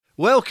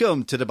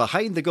Welcome to the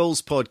Behind the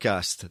Goals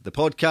podcast, the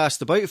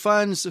podcast about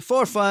fans,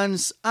 for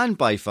fans and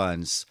by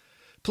fans.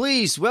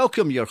 Please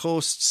welcome your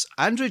hosts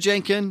Andrew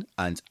Jenkin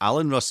and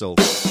Alan Russell.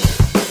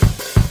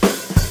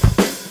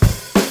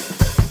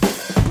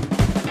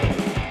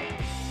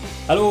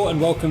 Hello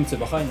and welcome to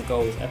Behind the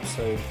Goals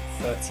episode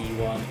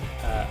 31,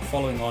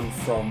 following on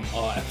from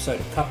our episode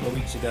a couple of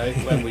weeks ago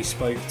when we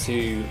spoke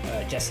to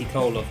Jesse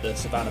Cole of the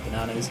Savannah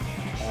Bananas.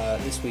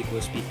 This week we're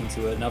speaking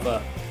to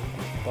another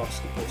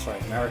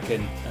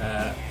American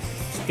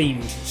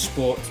themed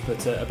sport,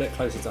 but a bit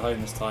closer to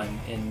home this time,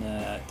 in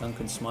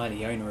Duncan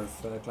Smillie, owner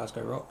of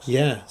Glasgow Rocks.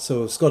 Yeah,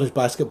 so Scottish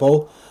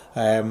basketball,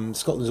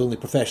 Scotland's only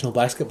professional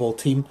basketball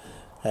team.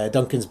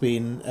 Duncan's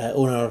been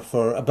owner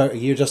for about a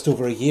year, just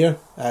over a year,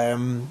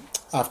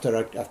 after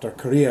a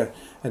career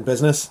in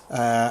business,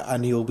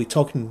 and he'll be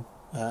talking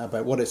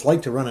about what it's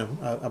like to run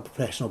a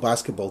professional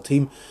basketball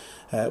team,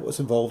 what's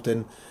involved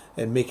in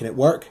making it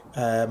work,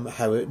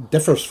 how it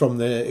differs from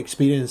the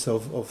experience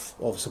of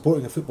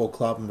supporting a football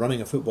club and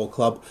running a football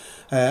club,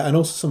 and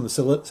also some of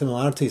the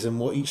similarities in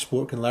what each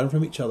sport can learn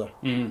from each other.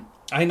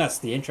 I think that's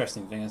the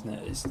interesting thing, isn't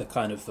it? It's the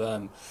kind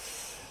of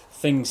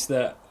things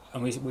that,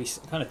 and we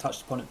kind of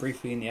touched upon it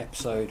briefly in the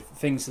episode,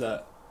 things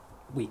that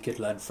we could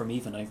learn from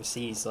even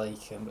overseas,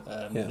 like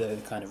the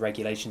kind of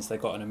regulations they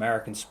got in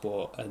American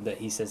sport, and that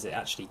he says it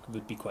actually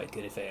would be quite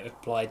good if it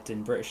applied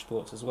in British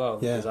sports as well,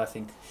 because I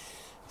think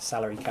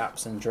salary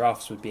caps and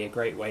drafts would be a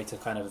great way to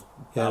kind of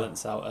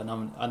balance out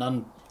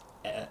an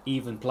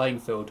uneven playing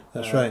field.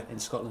 That's right. In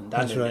Scotland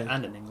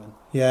and in England.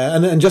 Yeah,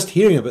 and just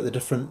hearing about the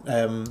different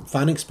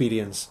fan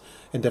experience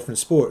in different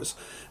sports.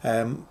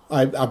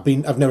 I've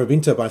never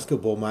been to a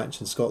basketball match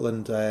in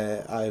Scotland.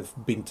 I've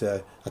been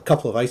to a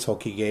couple of ice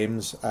hockey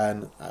games,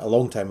 and a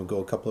long time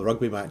ago a couple of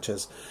rugby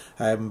matches.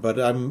 But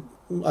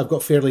I've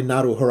got fairly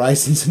narrow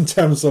horizons in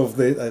terms of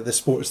the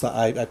sports that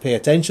I pay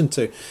attention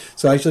to.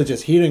 So actually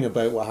just hearing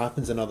about what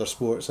happens in other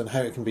sports and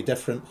how it can be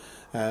different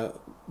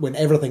when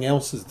everything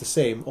else is the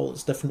same, all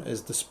that's different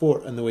is the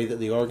sport and the way that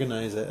they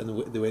organise it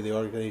and the way they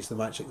organise the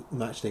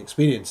match day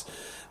experience.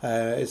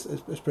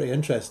 It's pretty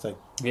interesting.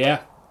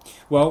 Yeah.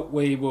 Well,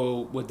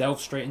 we'll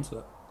delve straight into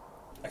it.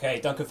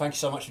 Okay, Duncan, thank you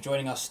so much for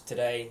joining us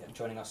today and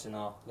joining us in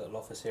our little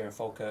office here in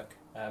Falkirk.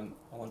 I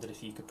wondered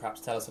if you could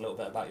perhaps tell us a little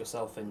bit about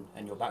yourself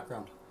and your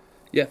background.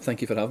 Yeah,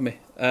 thank you for having me.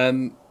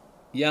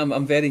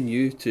 I'm very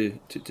new to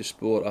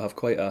sport. I have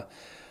quite a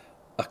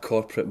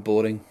corporate,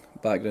 boring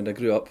background. I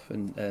grew up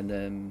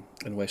in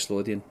West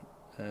Lothian,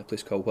 a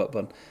place called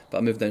Whitburn, but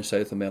I moved down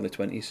south in my early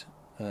 20s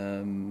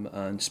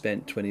and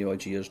spent 20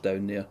 odd years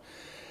down there,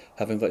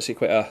 having, let's say,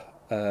 quite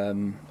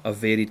a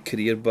varied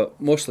career, but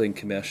mostly in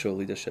commercial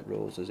leadership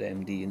roles as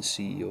MD and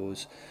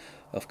CEOs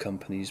of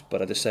companies.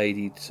 But I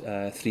decided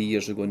 3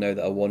 years ago now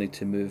that I wanted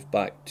to move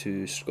back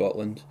to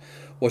Scotland.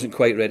 Wasn't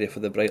quite ready for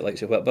the bright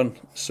lights of Whitburn,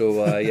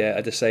 so I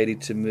decided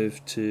to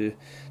move to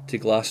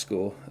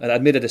Glasgow, and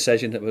I'd made a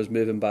decision that I was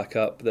moving back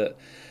up, that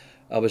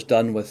I was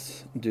done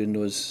with doing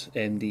those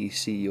MD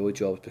CEO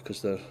jobs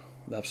because they're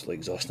absolutely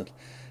exhausting,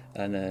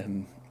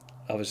 and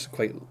I was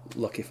quite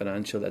lucky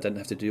financially that I didn't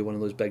have to do one of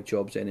those big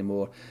jobs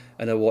anymore,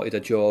 and I wanted a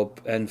job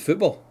in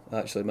football.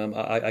 Actually,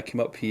 I came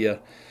up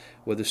here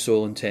with the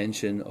sole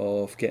intention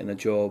of getting a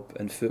job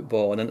in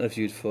football, and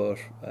interviewed for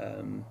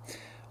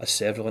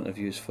several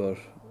interviews for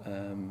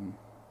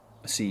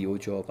a CEO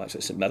job actually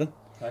at St Mirren,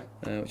 right.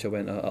 Which I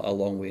went a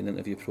long way in the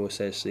interview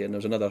process there, and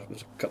there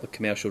was a couple of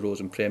commercial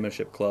roles in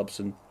Premiership clubs,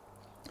 and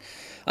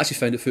I actually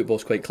found that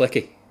football's quite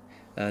clicky,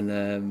 and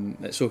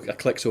a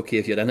click's okay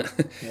if you're in it,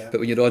 but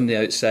when you're on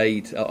the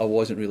outside, I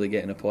wasn't really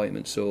getting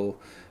appointments, so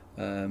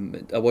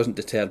I wasn't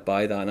deterred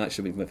by that, and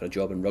actually went for a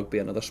job in rugby,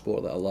 another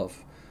sport that I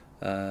love,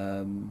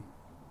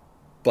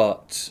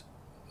 but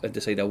I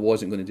decided I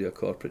wasn't going to do a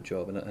corporate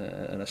job,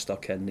 and I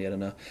stuck in there,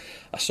 and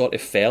I sort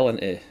of fell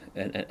into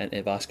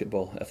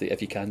basketball,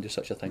 if you can do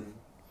such a thing.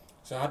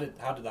 So how did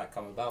that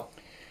come about?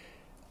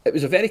 It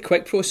was a very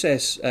quick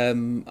process.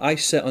 I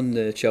sit on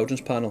the children's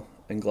panel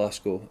in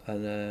Glasgow,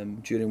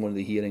 and during one of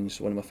the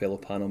hearings, one of my fellow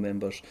panel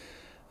members,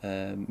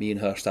 me and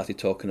her started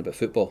talking about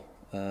football,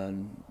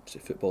 and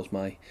football's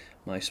my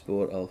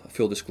sport.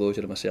 Full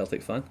disclosure, I'm a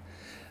Celtic fan,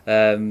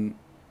 and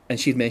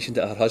she'd mentioned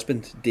that her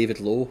husband, David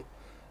Lowe,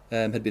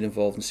 had been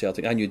involved in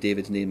Celtic. I knew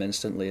David's name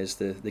instantly as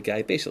the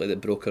guy basically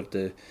that brokered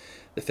the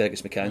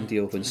Fergus McCann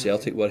deal when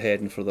Celtic were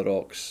heading for the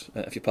Rocks,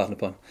 if you pardon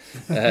the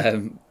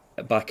pun,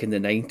 back in the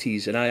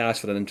 90s. And I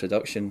asked for an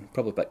introduction,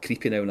 probably a bit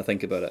creepy now when I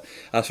think about it.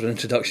 I asked for an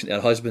introduction to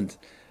her husband,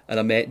 and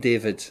I met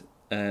David,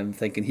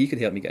 thinking he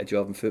could help me get a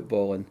job in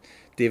football. And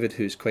David,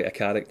 who's quite a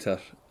character,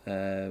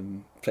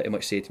 pretty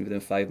much said to me within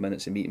 5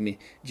 minutes of meeting me,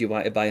 "Do you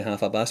want to buy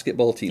half a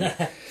basketball team?"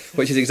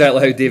 Which is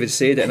exactly how David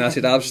said it, and I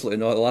said, absolutely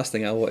not. The last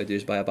thing I want to do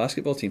is buy a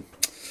basketball team.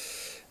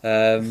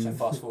 So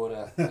fast forward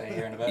a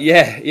year and a bit.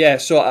 Yeah.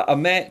 So I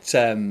met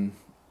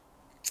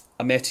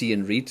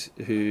Ian Reid,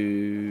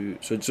 who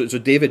so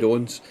David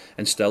owns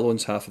and still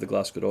owns half of the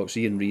Glasgow Rocks.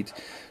 Ian Reid,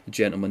 the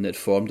gentleman that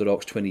formed the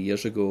Rocks 20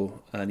 years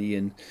ago, and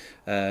Ian,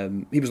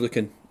 he was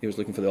looking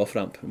for the off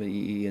ramp. I mean,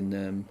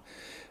 Ian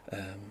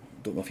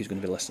don't know if he's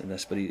going to be listening to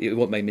this, but he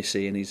won't mind me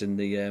saying he's in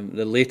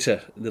the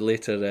later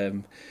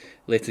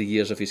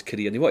years of his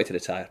career, and he wanted to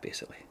retire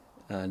basically,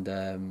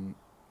 and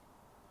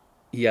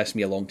he asked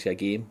me along to a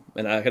game,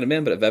 and I can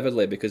remember it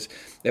vividly because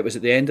it was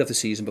at the end of the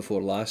season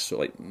before last, so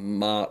like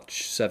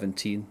March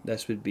 17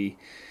 this would be,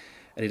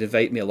 and he'd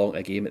invite me along to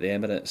a game at the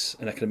Emirates,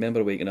 and I can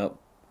remember waking up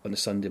on a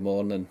Sunday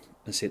morning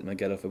and saying to my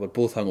girlfriend, we were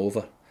both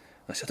hungover.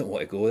 I said, I don't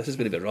want to go, this is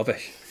going to be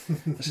rubbish.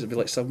 This is going to be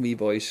like some wee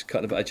boys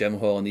cutting about a gym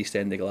hall in the East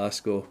End of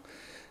Glasgow.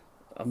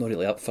 I'm not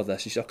really up for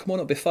this. She said, oh, come on,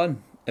 it'll be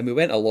fun. And we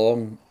went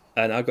along,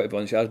 and I got to be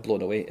honest, I was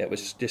blown away. It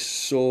was just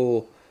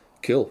so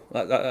cool.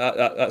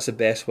 That's the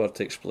best word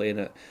to explain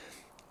it.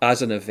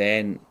 As an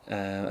event,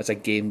 as a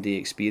game day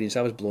experience,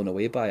 I was blown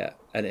away by it.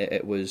 And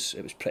it was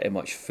pretty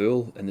much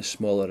full in the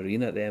smaller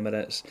arena at the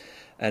Emirates.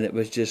 And it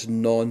was just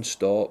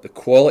non-stop. The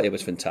quality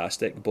was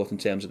fantastic, both in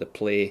terms of the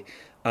play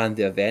and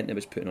the event it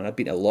was putting on. I've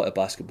been to a lot of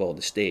basketball in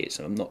the States,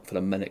 and I'm not for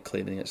a minute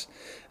claiming it's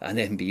an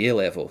NBA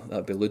level. That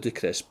would be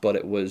ludicrous, but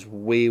it was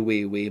way,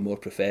 way, way more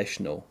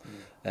professional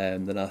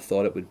than I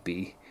thought it would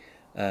be.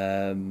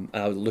 And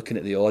I was looking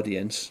at the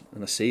audience,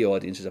 and I say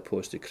audience as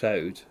opposed to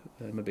crowd.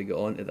 Maybe get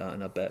on to that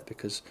in a bit,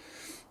 because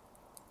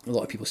a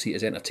lot of people see it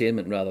as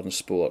entertainment rather than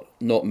sport.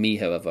 Not me,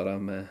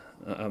 however.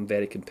 I'm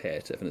very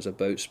competitive, and it's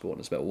about sport, and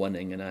it's about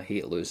winning, and I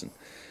hate losing.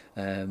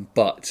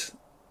 But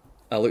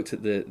I looked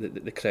at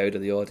the crowd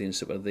of the audience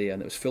that were there,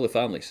 and it was full of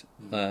families.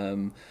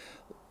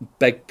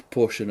 Big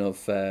proportion of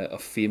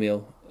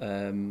female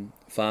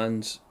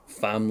fans,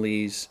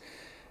 families.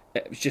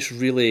 It was just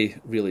really,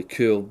 really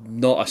cool.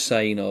 Not a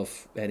sign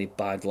of any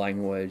bad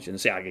language. And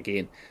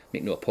again,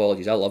 make no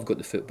apologies. I love going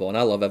to football, and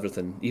I love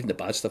everything, even the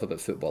bad stuff about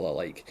football I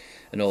like,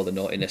 and all the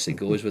naughtiness that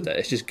goes with it.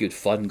 It's just good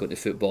fun going to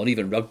football, and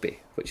even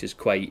rugby, which is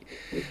quite,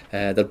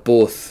 they're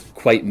both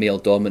quite male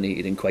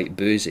dominated and quite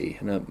boozy.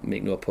 And I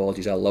make no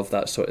apologies, I love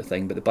that sort of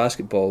thing. But the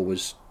basketball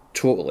was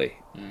totally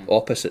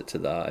opposite to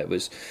that. It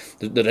was,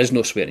 there is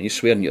no swearing. You're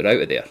swearing, you're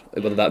out of there,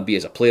 whether that be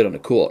as a player on the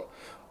court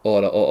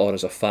or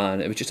as a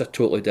fan. It was just a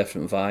totally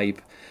different vibe.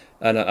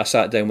 And I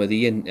sat down with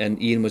Ian,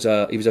 and Ian was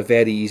a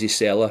very easy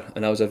seller,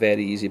 and I was a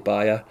very easy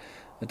buyer.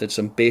 I did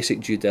some basic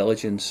due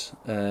diligence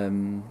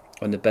on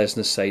the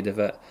business side of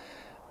it,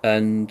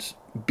 and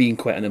being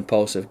quite an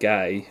impulsive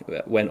guy,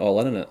 went all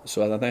in on it.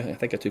 So I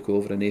think I took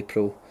over in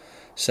April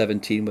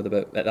 17 with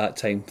about, at that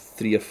time,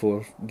 3 or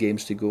 4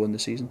 games to go in the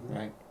season.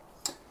 Right.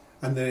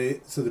 And the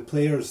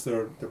players,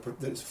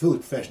 it's a fully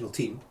professional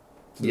team.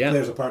 So the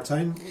players are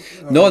part-time?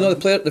 No,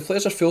 the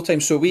players are full-time.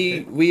 So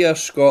we are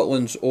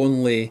Scotland's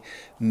only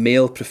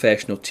male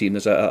professional team.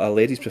 There's a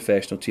ladies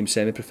professional team,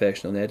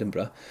 semi-professional in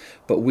Edinburgh,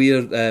 but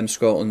we're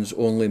Scotland's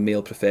only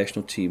male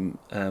professional team.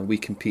 We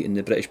compete in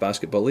the British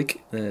Basketball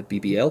League,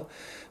 BBL.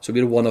 So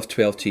we're one of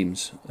 12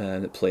 teams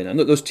that play in it. And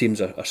those teams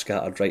are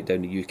scattered right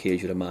down the UK,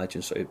 as you'd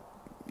imagine, sort of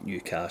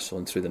Newcastle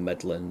and through the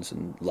Midlands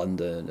and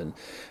London and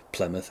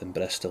Plymouth and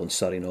Bristol and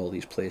Surrey and all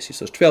these places.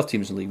 So there's 12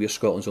 teams in the league. We're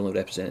Scotland's only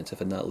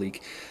representative in that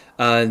league,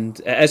 and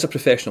it is a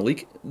professional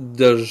league.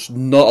 There's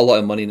not a lot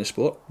of money in the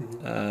sport.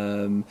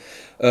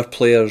 Our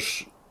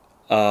players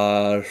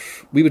are,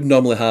 we would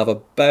normally have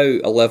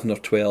about 11 or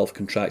 12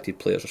 contracted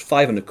players. There's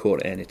 5 on the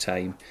court at any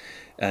time,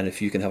 and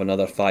if you can have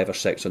another 5 or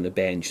 6 on the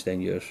bench,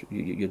 then you're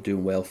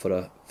doing well for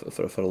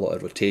a lot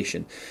of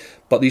rotation.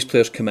 But these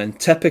players come in,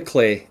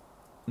 typically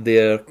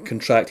they're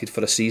contracted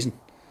for a season.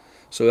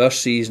 So our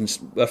season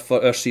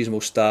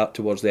will start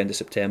towards the end of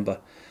September,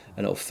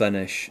 and it'll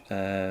finish,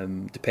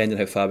 depending on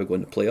how far we go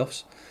in the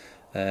playoffs,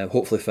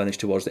 hopefully finish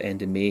towards the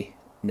end of May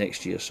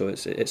next year. So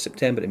it's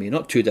September to May,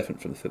 not too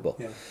different from the football.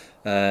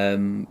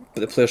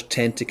 But the players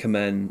tend to come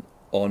in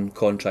on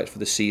contract for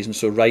the season.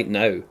 So right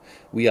now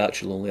we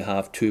actually only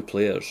have 3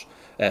 players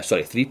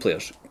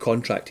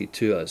contracted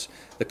to us.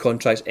 The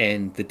contracts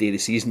end the day the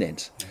season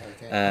ends.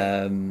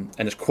 And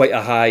it's quite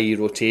a high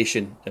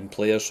rotation in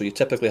players. So you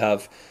typically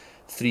have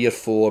 3 or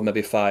 4,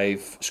 maybe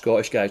 5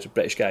 Scottish guys or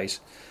British guys.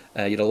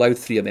 You're allowed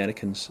 3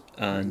 Americans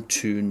and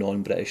 2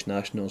 non-British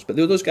nationals. But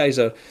those guys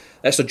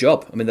it's their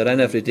job. I mean, they're in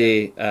every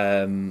day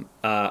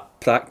at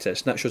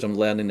practice. And that shows I'm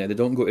learning now. They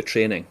don't go to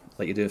training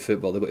like you do in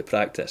football. They go to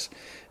practice.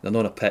 They're not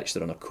on a pitch,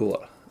 they're on a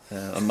court.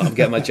 I'm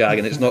getting my jag,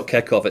 and it's not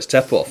kick-off, it's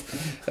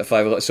tip-off at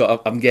 5 o'clock.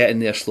 So I'm getting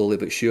there slowly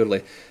but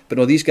surely. But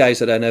no, these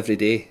guys are in every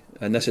day,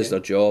 and this is their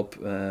job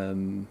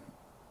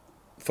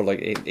for like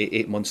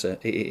 8 months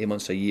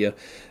a year.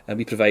 And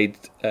we provide,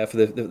 for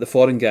the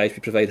foreign guys, we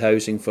provide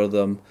housing for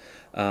them,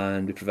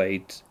 and we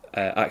provide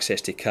access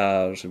to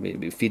cars, and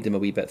we feed them a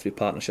wee bit through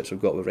partnerships we've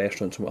got with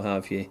restaurants and what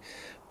have you.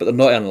 But they're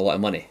not earning a lot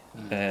of money.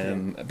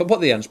 But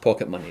what they earn is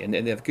pocket money, and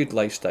they have a good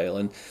lifestyle.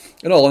 And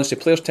in all honesty,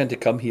 players tend to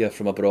come here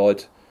from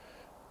abroad.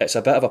 It's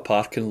a bit of a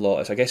parking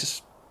lot. I guess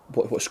it's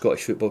what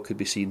Scottish football could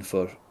be seen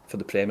for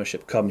the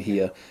Premiership. Come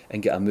here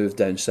and get a move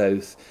down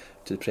south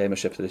to the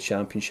Premiership, to the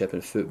Championship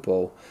in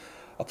football.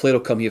 A player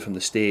will come here from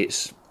the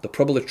States. They'll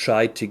probably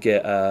try to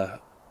get a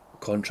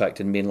contract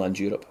in mainland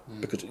Europe,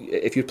 because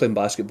if you're playing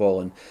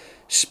basketball in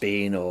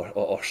Spain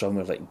or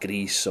somewhere like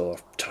Greece or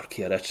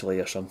Turkey or Italy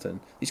or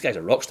something. These guys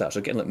are rock stars.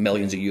 They're getting like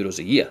millions of euros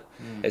a year.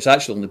 It's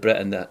actually only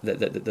Britain that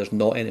there's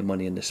not any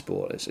money in the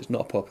sport. It's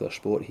not a popular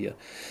sport here.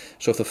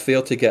 So if they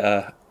fail to get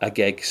a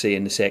gig, say,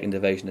 in the second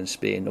division in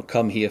Spain, they'll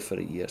come here for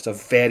a year. It's a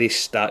very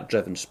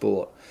stat-driven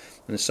sport.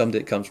 And as somebody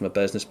that comes from a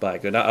business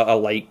background, I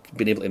like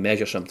being able to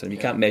measure something. If you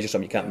can't measure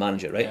something, you can't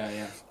manage it, right?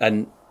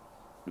 And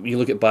you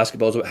look at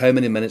basketball, it's about how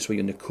many minutes were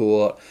you in the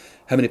court,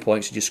 how many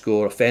points did you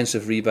score,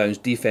 offensive rebounds,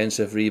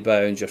 defensive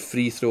rebounds, your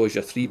free throws,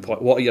 your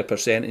 3-point, what are your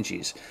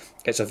percentages?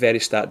 It's a very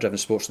stat-driven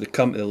sport, so they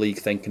come to the league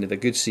thinking of a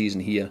good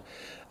season here,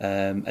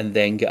 and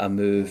then get a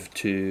move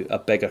to a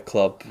bigger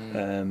club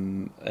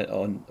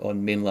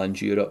on mainland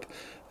Europe,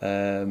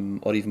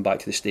 or even back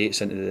to the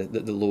States into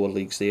the lower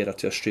leagues there, or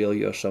to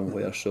Australia or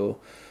somewhere. So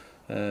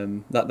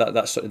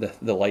that's sort of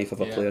the life of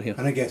a player here.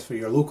 And I guess for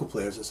your local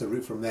players, it's a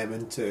route from them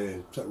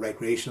into sort of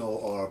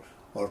recreational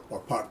or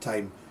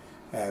part-time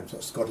sort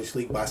of Scottish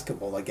League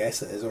basketball, I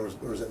guess it is, or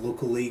is it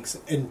local leagues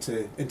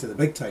into the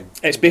big time?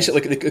 It's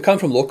basically, they come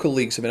from local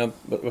leagues. I mean,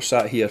 we're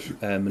sat here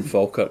in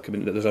Falkirk. I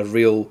mean, there's a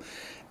real,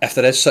 if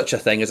there is such a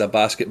thing as a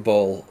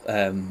basketball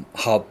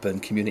hub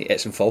and community,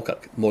 it's in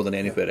Falkirk more than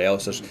anywhere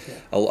else. There's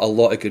a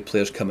lot of good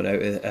players come out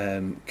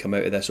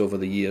of this over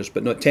the years,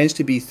 but no, it tends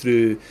to be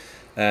through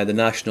the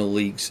national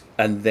leagues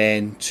and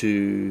then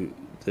to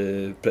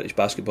the British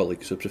Basketball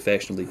League, so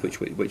professional league,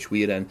 which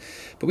we're in.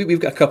 But we've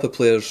got a couple of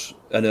players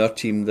in our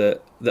team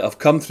that have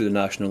come through the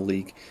National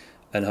League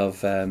and have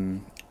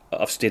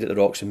stayed at the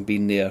Rocks and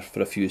been there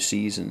for a few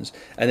seasons.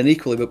 And then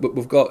equally,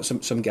 we've got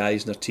some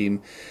guys in our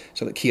team,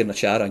 so like Kieran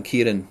Achara, and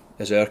Kieran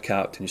is our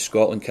captain, he's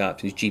Scotland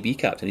captain, he's GB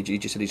captain. He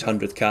just had his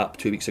 100th cap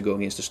 2 weeks ago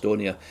against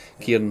Estonia.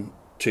 Kieran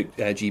took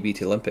GB to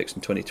the Olympics in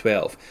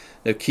 2012.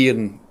 Now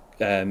Kieran,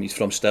 he's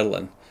from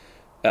Stirling.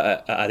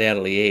 At an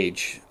early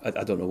age,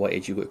 I don't know what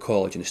age you go to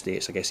college in the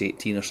States, I guess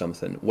 18 or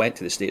something, went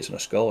to the States on a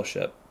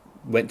scholarship,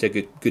 went to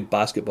a good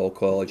basketball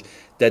college,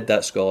 did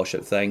that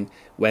scholarship thing,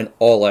 went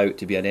all out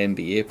to be an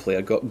NBA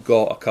player,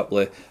 got a couple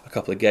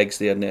of gigs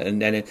there,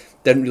 and then it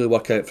didn't really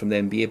work out from the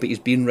NBA, but he's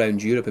been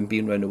around Europe and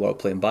been around the world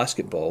playing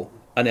basketball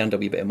and earned a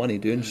wee bit of money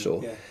doing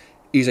so. Yeah.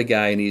 He's a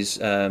guy, and he's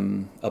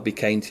I'll be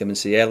kind to him and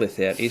say early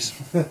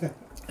 30s.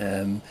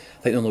 I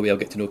think the only way I'll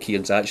get to know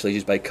Kieran's actually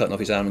just by cutting off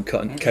his arm and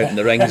counting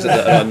the rings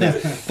that are on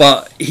there.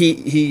 But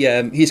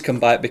he's come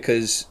back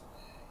because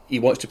he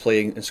wants to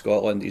play in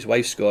Scotland. His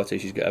wife's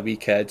Scottish, he's got a wee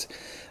kid,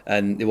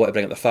 and they want to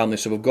bring up their family.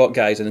 So we've got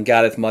guys, and then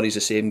Gareth Murray's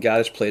the same.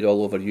 Gareth's played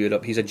all over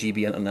Europe. He's a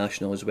GB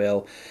international as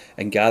well,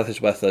 and Gareth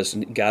is with us,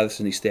 and Gareth's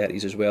in his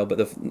 30s as well. But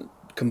they've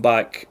come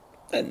back,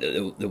 and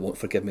they won't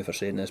forgive me for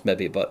saying this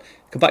maybe, but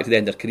come back to the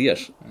end of their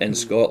careers in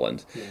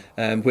Scotland.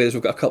 Whereas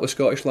we've got a couple of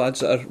Scottish lads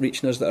that are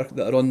reaching us that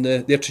are on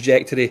their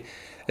trajectory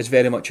is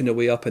very much on the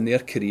way up in their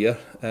career,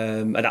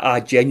 and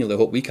I genuinely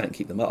hope we can't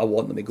keep them up. I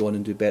want them to go on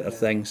and do better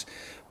things.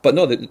 But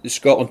no, the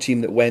Scotland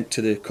team that went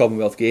to the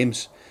Commonwealth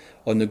Games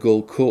on the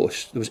Gold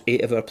Coast, there was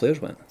 8 of our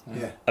players went.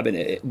 I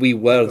mean, we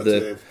were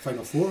the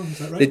Final Four, is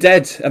that right? They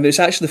did. I mean, it's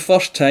actually the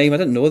first time, I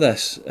didn't know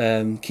this,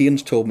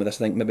 Kieran's told me this,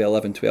 I think maybe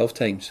 11, 12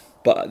 times,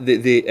 but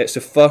it's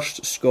the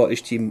first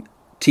Scottish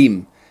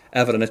team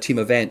ever in a team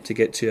event to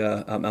get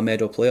to a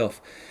medal playoff.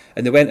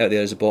 And they went out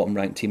there as a bottom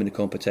ranked team in the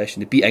competition.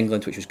 They beat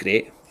England, which was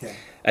great.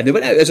 And they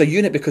went out as a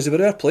unit because they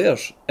were our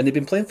players, and they've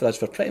been playing for us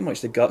for pretty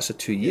much the guts of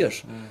 2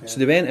 years. So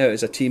they went out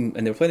as a team,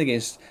 and they were playing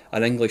against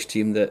an English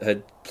team that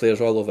had players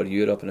all over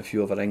Europe and a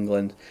few over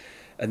England,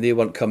 and they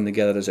weren't coming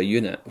together as a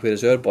unit,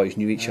 whereas our boys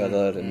knew each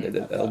other, and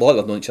a lot of them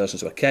have known each other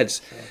since they were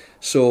kids.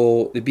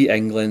 So they beat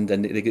England,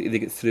 and they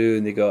get through,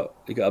 and they got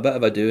a bit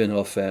of a doing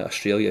off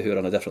Australia, who are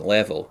on a different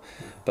level.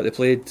 But they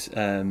played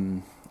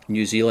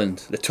New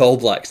Zealand, the Tall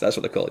Blacks, that's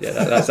what they call it.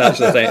 Yeah, that's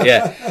actually the thing.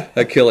 Yeah,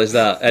 how cool is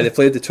that? They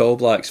played the Tall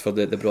Blacks for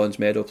the bronze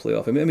medal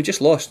playoff. I mean, we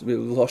just lost. We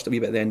lost a wee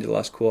bit at the end of the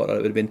last quarter. It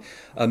would have been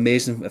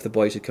amazing if the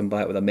boys had come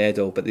back with a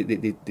medal, but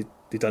they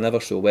done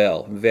ever so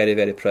well. I'm very,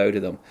 very proud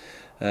of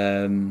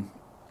them.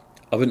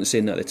 I wouldn't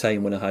say that at the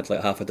time when I had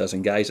like half a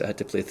dozen guys that had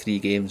to play 3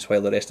 games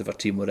while the rest of our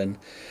team were in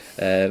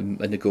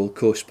the Gold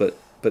Coast, but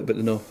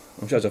no,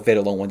 I'm sure it's a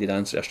very long-winded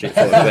answer, a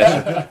straightforward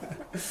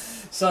question.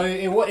 So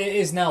it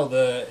is now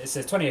it's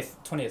the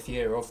 20th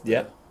year of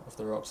the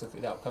Rocks,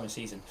 the upcoming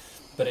season,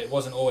 but it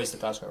wasn't always the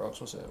Glasgow Rocks,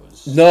 was it? It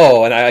was...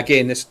 No, and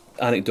again, this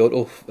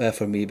anecdotal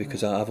for me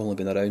because I've only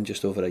been around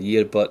just over a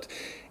year. But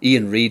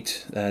Ian Reid,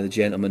 the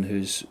gentleman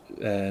whose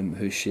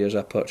shares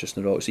I purchased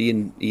in the Rocks,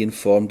 Ian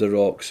formed the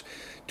Rocks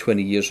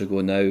 20 years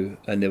ago now,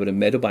 and they were in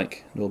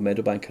Meadowbank, the old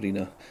Meadowbank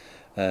Arena.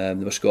 They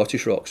were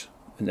Scottish Rocks,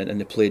 and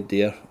they played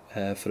there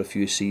for a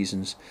few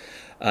seasons,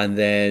 and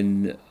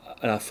then.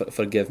 And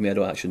forgive me, I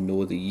don't actually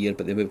know the year,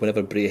 but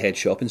whenever Braehead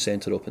Shopping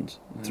Centre opened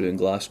through in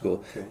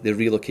Glasgow, they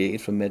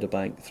relocated from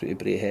Meadowbank through to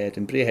Braehead,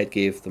 and Braehead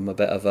gave them a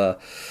bit of a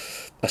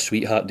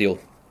sweetheart deal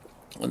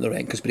on the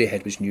rent because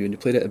Braehead was new, and they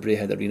played at the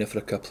Braehead Arena for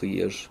a couple of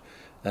years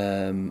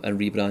and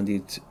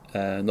rebranded.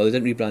 No, they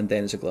didn't rebrand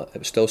then it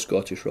was still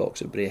Scottish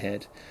Rocks at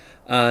Braehead,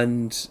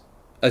 and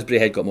as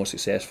Braehead got more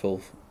successful,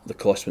 the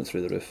cost went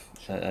through the roof,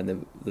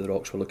 and the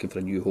Rocks were looking for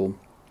a new home.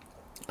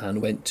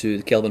 and went to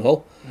the Kelvin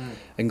Hall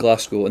in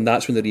Glasgow, and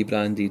that's when they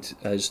rebranded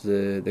as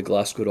the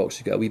Glasgow Rocks.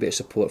 You got a wee bit of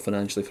support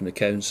financially from the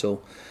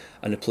council,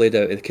 and they played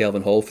out at the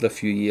Kelvin Hall for a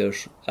few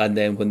years, and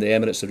then when the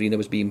Emirates Arena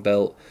was being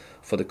built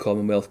for the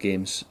Commonwealth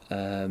Games,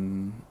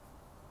 they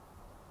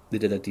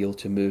did a deal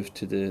to move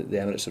to the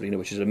Emirates Arena,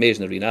 which is an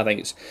amazing arena. I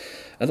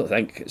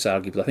think it's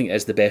arguable. I think it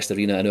is the best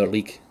arena in our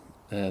league.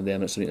 The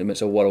Emirates Arena.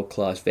 It's a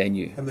world-class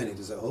venue. How many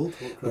does it hold?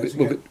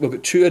 We've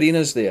got two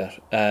arenas there.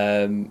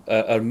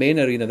 Our main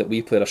arena that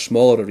we play, our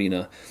smaller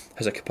arena,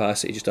 has a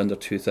capacity just under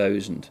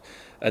 2,000,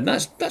 and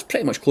that's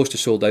pretty much close to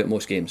sold out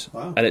most games.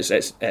 Wow. And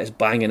it's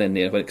banging in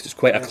there because it's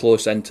quite a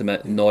close,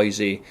 intimate,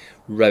 noisy,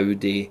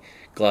 rowdy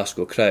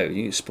Glasgow crowd.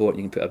 You can sport,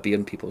 and you can put a beer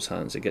in people's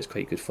hands. It gets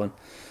quite good fun.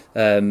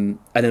 And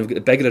then we've got the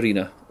bigger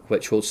arena,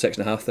 which holds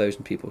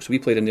 6,500 people. So we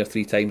played in there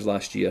 3 times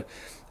last year,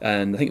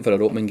 and I think for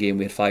our opening game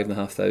we had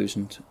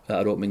 5,500 at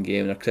our opening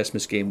game, and our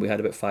Christmas game we had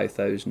about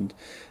 5,000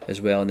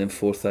 as well, and then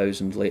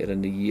 4,000 later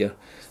in the year.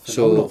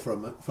 So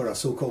for a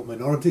so-called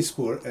minority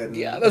sport,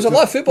 there's a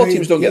lot of football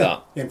teams don't get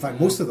that. In fact,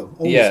 most of them,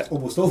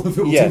 almost all the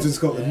football teams in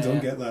Scotland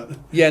don't get that.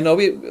 Yeah, no,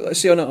 let's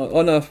say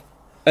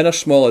in a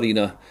small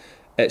arena,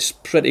 it's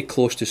pretty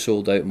close to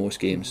sold out most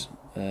games.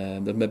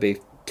 There may be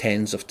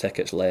tens of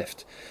tickets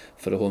left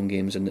for the home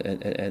games in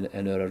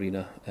our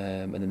arena,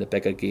 and in the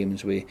bigger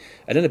games in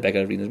the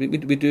bigger arenas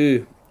we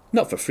do,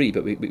 not for free,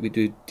 but we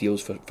do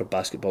deals for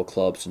basketball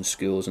clubs and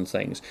schools and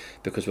things,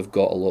 because we've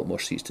got a lot more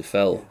seats to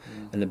fill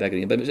in the bigger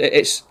arena. But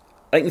it's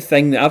I think the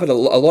thing that I've had a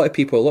lot of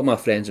people, a lot of my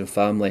friends and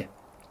family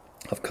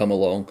have come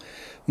along,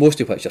 most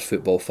of which are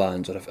football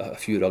fans or a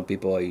few rugby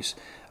boys,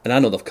 and I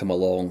know they've come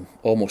along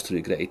almost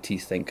through gritted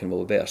teeth thinking,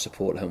 well, we better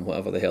support him,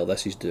 whatever the hell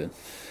this is doing.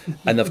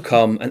 And they've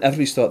come, and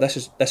everybody's thought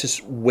this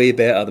is way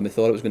better than we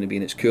thought it was going to be,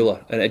 and it's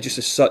cooler. And it just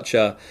is such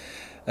a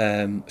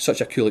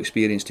cool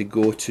experience to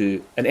go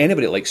to, and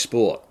anybody that likes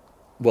sport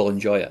will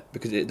enjoy it,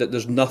 because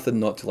there's nothing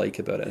not to like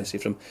about it. And I say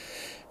from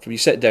you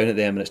sit down at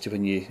the Emirates to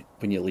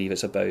when you leave,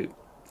 it's about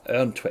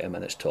around 20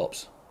 minutes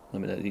tops. I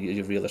mean,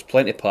 you realise there's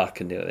plenty of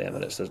parking there at the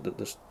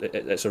Emirates.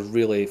 It's a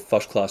really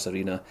first-class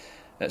arena.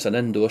 It's an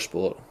indoor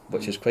sport,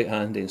 which is quite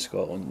handy in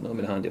Scotland. Not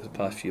been handy for the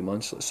past few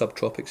months. It's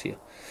subtropics here.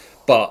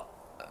 But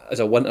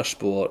as a winter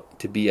sport,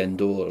 to be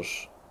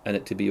indoors and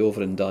it to be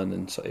over and done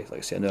in sort of, like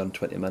I say, an hour and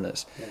 20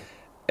 minutes,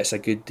 it's a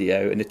good day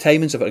out. And the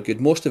timings of it are good.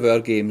 Most of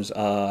our games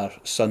are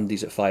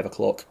Sundays at 5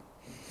 o'clock.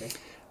 Okay.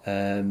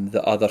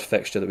 The other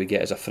fixture that we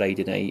get is a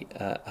Friday night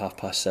at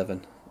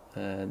 7:30.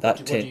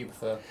 What do you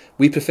prefer?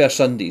 We prefer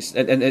Sundays,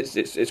 and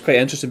it's quite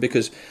interesting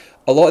because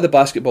a lot of the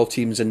basketball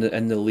teams in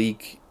the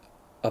league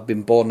have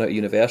been born out of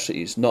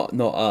universities, not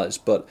us,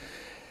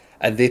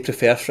 and they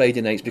prefer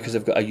Friday nights because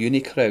they've got a uni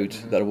crowd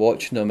that are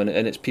watching them,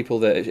 and it's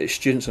people it's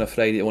students on a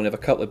Friday that want to have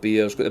a couple of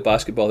beers, go to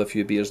basketball, have a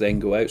few beers, then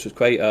go out. So it's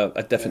quite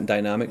a different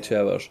dynamic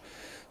to ours.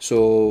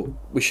 So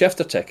we shift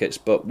our tickets,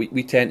 but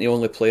we tend to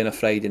only play on a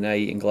Friday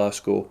night in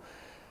Glasgow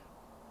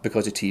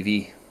because of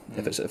TV.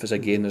 If it's a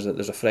game,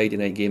 there's a Friday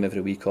night game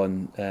every week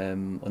on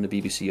the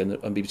BBC,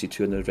 on BBC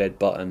Two, on the Red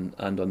Button,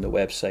 and on the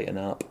website and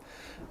app,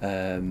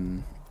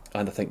 and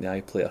I think the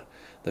iPlayer.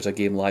 There's a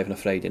game live on a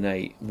Friday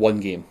night, one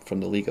game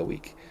from the league a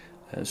week,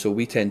 and so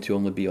we tend to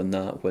only be on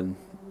that when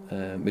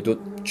we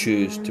don't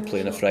choose to play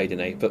on a Friday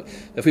night. But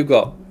if we've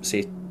got,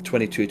 say,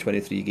 22,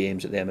 23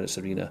 games at the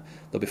Emirates Arena,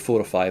 there'll be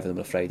 4 or 5 of them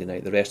on a Friday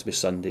night. The rest will be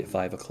Sunday at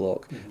 5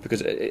 o'clock,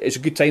 because it's a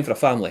good time for a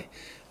family.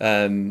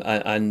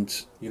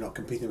 And you're not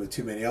competing with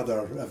too many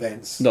other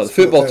events. No, the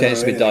football tends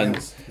to be done.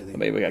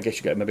 I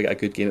guess you maybe get a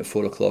good game at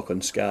 4 o'clock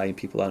on Sky, and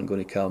people aren't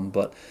going to come,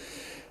 but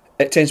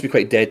it tends to be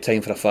quite dead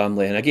time for a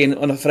family. And again,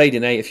 on a Friday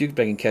night, if you're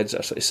bringing kids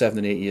that are sort of 7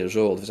 and 8 years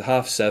old, if it's a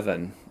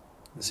 7:30,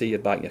 say you're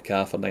back in your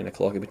car for 9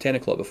 o'clock, it'll be 10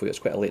 o'clock before it's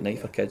quite a late night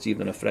for kids,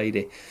 even on a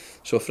Friday.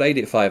 So a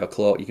Friday at 5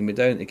 o'clock, you can be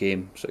down at the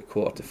game sort of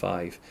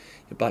 4:45.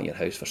 You're back in your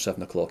house for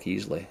 7 o'clock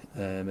easily.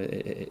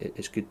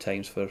 It's good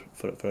times for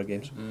our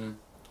games.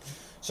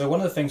 So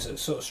one of the things that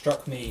sort of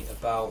struck me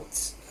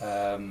about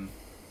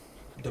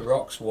the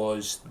Rocks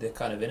was the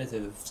kind of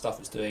innovative stuff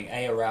it's doing,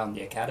 around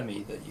the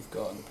academy that you've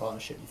got and the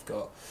partnership you've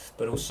got,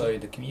 but also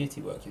the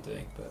community work you're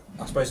doing. But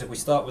I suppose if we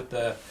start with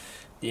the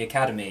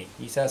academy,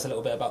 can you tell us a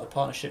little bit about the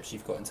partnerships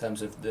you've got in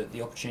terms of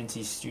the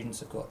opportunities students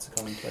have got to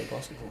come and play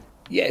basketball?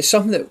 Yeah, it's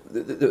something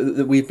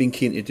that we've been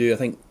keen to do. I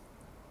think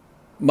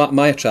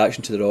my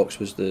attraction to the Rocks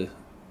was the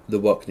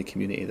work in the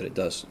community that it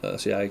does.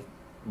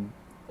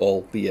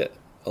 Albeit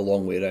a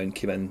long way around,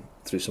 came in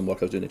through some work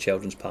I was doing at the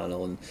children's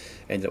panel and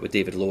ended up with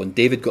David Lowe, and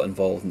David got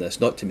involved in this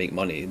not to make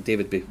money.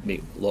 David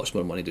make lots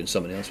more money doing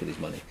something else with his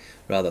money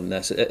rather than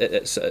this.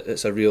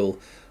 It's a real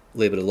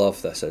labour of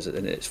love, this is,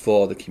 and it's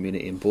for the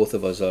community, and both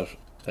of us are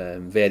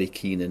very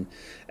keen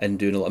in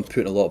doing a lot and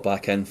putting a lot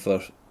back in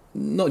for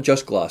not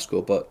just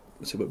Glasgow, but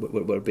so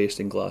we're based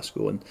in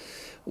Glasgow. And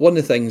one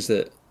of the things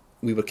that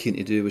we were keen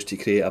to do was to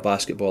create a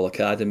basketball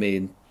academy.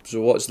 And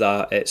so what's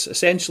that? It's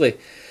essentially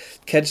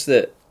kids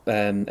that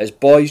it's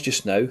boys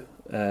just now.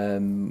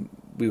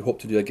 We hope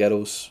to do a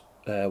girls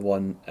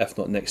one, if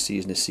not next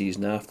season, the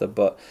season after,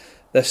 but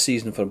this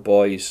season for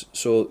boys.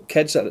 So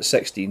kids that are at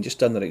 16, just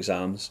done their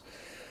exams,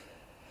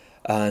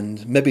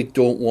 and maybe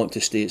don't want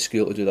to stay at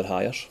school to do their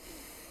hires.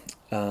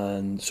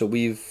 And so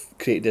we've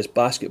created this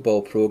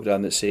basketball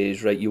programme that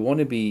says, right, you want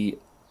to be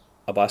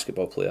a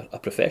basketball player, a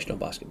professional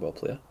basketball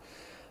player.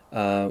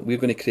 We're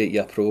going to create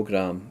you a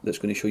programme that's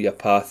going to show you a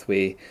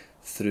pathway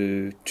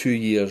through 2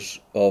 years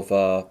of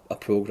a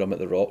programme at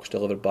the Rocks,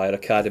 delivered by our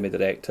academy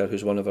director,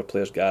 who's one of our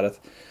players, Gareth,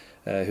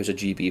 who's a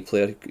GB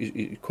player,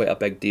 quite a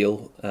big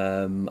deal,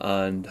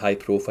 and high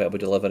profile. We're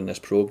delivering this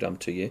programme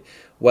to you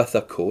with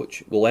a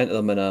coach. We'll enter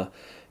them in a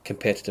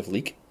competitive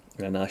league,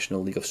 in a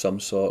national league of some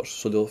sort.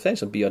 So they'll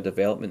essentially be a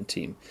development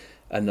team,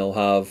 and they'll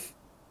have,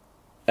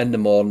 in the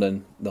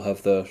morning, they'll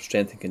have their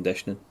strength and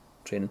conditioning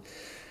training.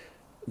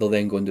 They'll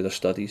then go and do their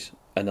studies,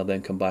 and they'll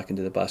then come back and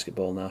do the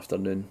basketball in the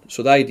afternoon.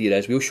 So the idea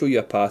is we'll show you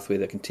a pathway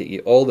that can take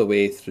you all the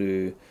way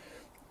through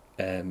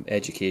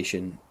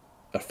education,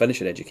 or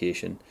finishing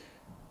education,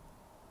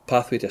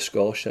 pathway to a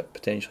scholarship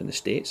potentially in the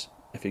States,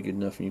 if you're good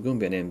enough, and you're going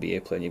to be an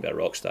NBA player and you'll be a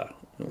rock star.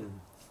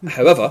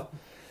 However,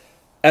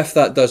 if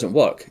that doesn't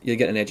work, you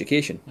get an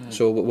education.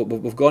 So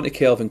we've gone to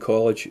Kelvin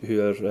College,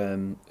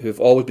 who've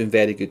always been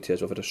very good to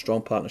us. We've had a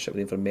strong partnership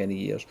with them for many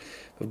years.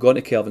 We've gone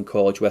to Kelvin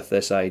College with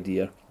this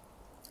idea,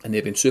 and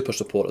they've been super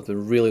supportive. They're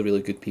really,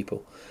 really good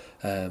people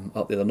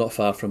up there. They're not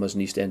far from us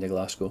in East End of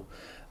Glasgow.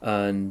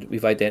 And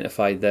we've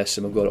identified this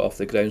and we've got it off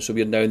the ground. So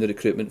we're now in the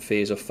recruitment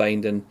phase of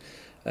finding,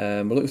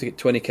 we're looking to get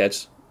 20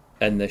 kids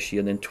in this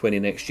year, and then 20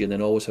 next year, and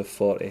then always have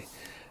 40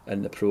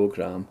 in the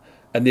programme.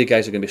 And the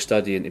guys are going to be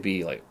studying to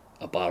be like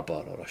a barber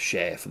or a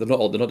chef. They're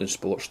not doing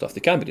sports stuff.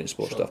 They can be doing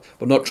sports stuff.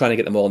 We're not trying to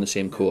get them all in the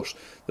same course.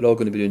 They're all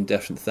going to be doing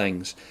different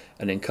things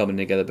and then coming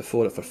together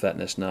before it for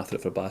fitness and after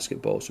it for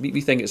basketball. So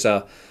we think it's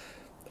a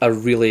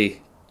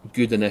really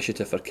good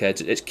initiative for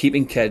kids. It's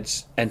keeping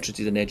kids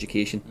interested in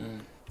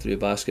education through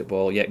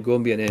basketball. Yet go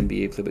and be an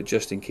NBA player, but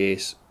just in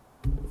case,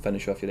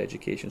 finish off your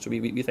education. So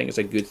we think it's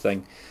a good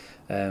thing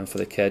for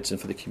the kids and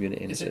for the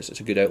community, and it's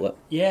a good outlet.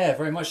 Yeah,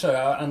 very much so.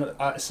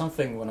 And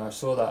something when I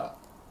saw that,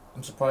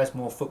 I'm surprised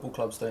more football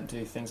clubs don't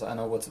do things like, I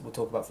know we'll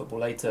talk about football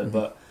later,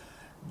 but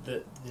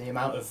the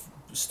amount of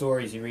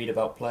stories you read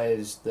about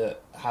players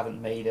that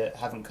haven't made it,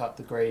 haven't cut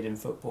the grade in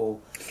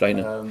football,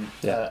 frightening, and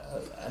that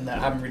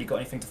haven't really got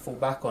anything to fall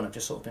back on, have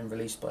just sort of been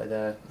released by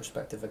their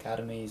respective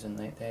academies, and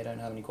they don't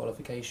have any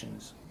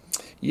qualifications.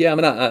 Yeah, I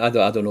mean, I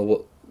don't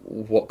know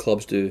what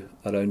clubs do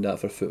around that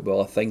for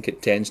football. I think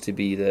it tends to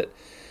be that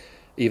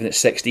even at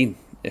 16,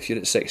 if you're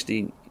at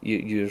 16,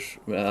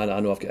 I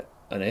know I've got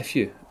a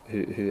nephew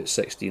who at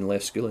 16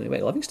 left school and he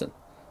went to Livingston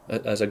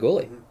as a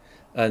goalie,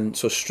 and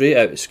so straight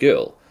out of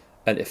school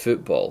into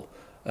football.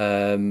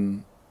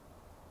 That's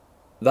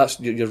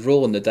you're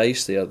rolling the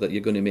dice there that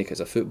you're going to make it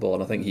as a footballer,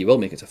 and I think he will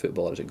make it as a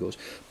footballer as it goes.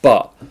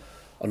 But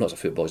I'm not as a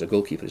footballer; he's a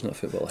goalkeeper. He's not a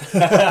footballer.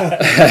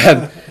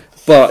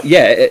 But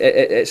yeah,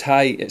 it's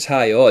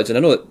high odds, and I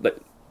know that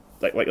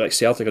like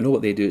Celtic, I know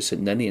what they do at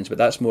St Ninians, but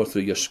that's more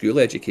through your school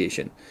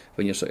education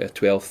when you're sort of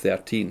 12,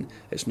 13.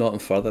 It's not in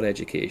further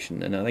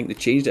education, and I think they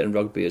changed it in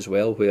rugby as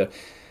well, where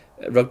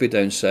rugby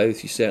down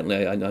south, you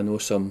certainly, I know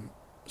some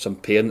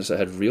parents that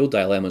had real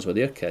dilemmas with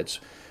their kids,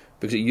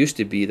 because it used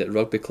to be that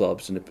rugby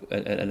clubs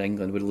in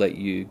England would let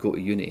you go to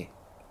uni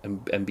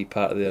and be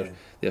part of their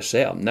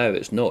setup. Now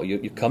it's not.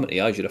 You're coming to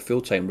us, you're a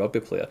full-time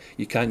rugby player.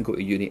 You can't go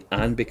to uni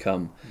and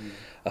become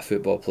a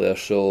football player,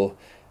 so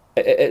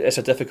it's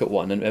a difficult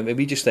one, and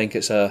we just think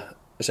it's a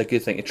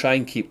good thing to try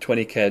and keep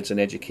 20 kids in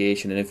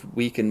education. And if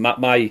we can,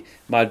 my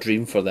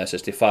dream for this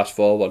is to fast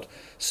forward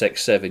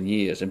 6-7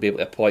 years and be able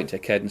to point to a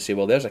kid and say,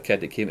 well, there's a kid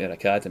that came to our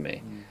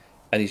academy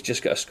and he's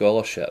just got a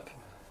scholarship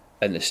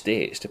in the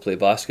States to play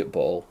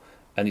basketball,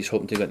 and he's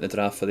hoping to go into the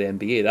draft for the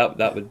NBA.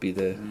 That would be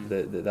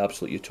the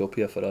absolute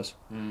utopia for us.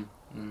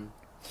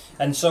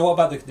 And so what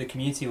about the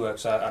community work?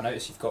 So I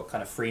noticed you've got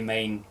kind of three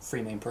main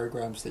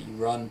programmes that you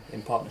run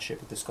in partnership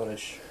with the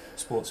Scottish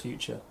Sports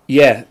Future.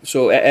 Yeah,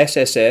 so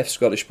SSF,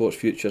 Scottish Sports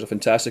Future, is a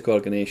fantastic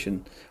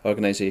organisation.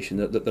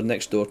 They're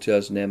next door to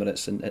us in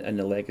Emirates in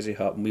the Legacy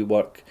Hub, and we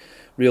work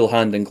real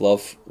hand in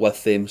glove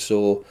with them.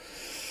 So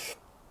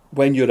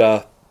when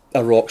you're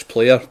a Rocks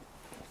player,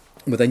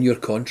 within your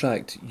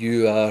contract,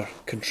 you are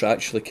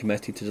contractually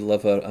committed to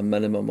deliver a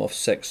minimum of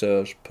 6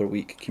 hours per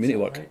week community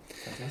work. Right.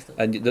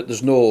 And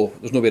there's no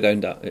way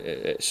around that.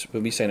 It's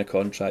when we sign a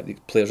contract, the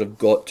players have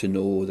got to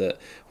know that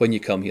when you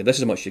come here, this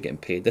is how much you're getting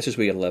paid, this is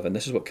where you're living,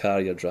 this is what car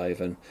you're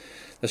driving,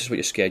 this is what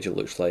your schedule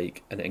looks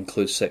like, and it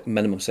includes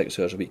minimum 6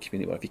 hours a week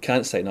community work. If you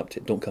can't sign up to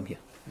it, don't come here.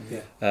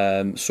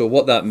 So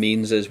what that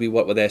means is we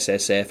work with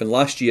SSF, and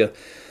last year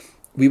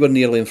we were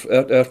nearly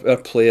our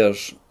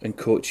players and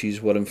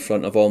coaches were in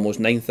front of almost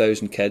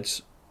 9,000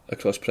 kids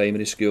across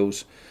primary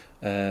schools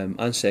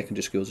and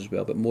secondary schools as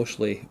well, but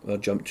mostly our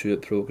Jump To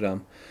It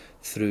programme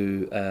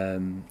through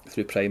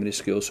primary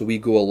schools. So we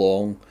go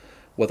along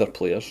with our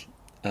players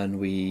and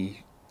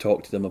we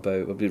talk to them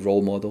about, we'll be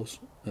role models,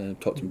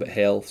 talk to them about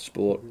health,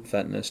 sport,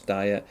 fitness,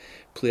 diet,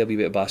 play a wee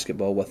bit of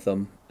basketball with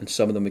them, and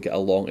some of them we get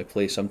along to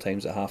play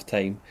sometimes at half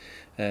time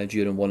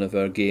during one of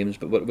our games,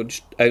 but we're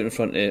just out in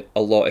front of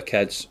a lot of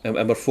kids, and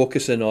we're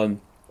focusing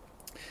on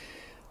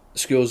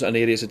schools and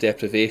areas of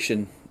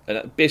deprivation and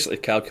it basically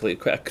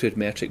calculated quite a crude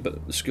metric,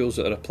 but the schools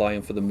that are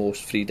applying for the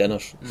most free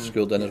dinners,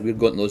 school dinners, we're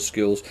going to those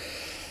schools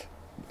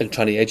and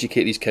trying to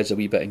educate these kids a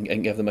wee bit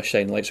and give them a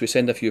shine light. So we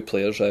send a few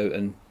players out,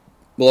 and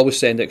we'll always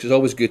send it, because it's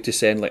always good to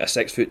send like a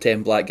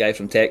 6'10" black guy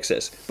from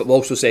Texas, but we'll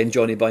also send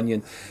Johnny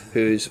Bunyan,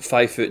 who's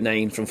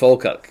 5'9" from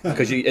Falkirk,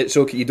 because it's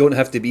okay, you don't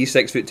have to be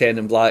 6'10"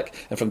 and black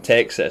and from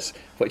Texas,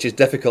 which is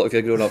difficult if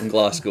you're growing up in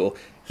Glasgow.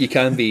 You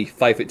can be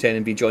 5'10"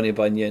 and be Johnny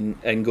Bunyan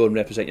and go and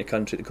represent your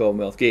country at the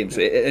Commonwealth Games.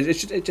 So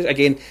it's just,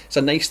 again, it's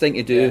a nice thing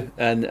to do.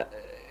 And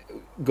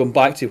going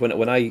back to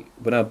when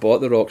I bought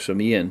the Rocks from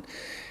Ian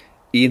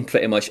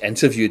pretty much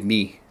interviewed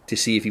me to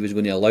see if he was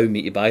going to allow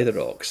me to buy the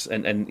Rocks,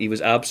 and he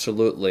was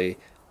absolutely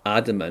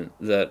adamant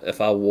that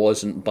if I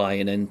wasn't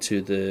buying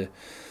into the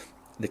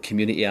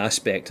community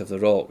aspect of the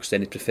Rocks,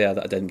 then he'd prefer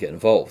that I didn't get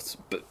involved.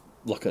 But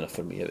lucky enough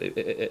for me,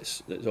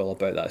 it's all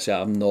about that.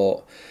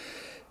 So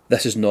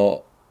this is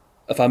not,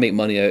 if I make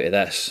money out of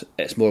this,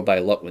 it's more by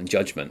luck than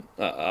judgment.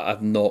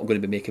 I'm not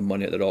going to be making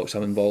money at the Rocks.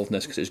 I'm involved in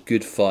this because it's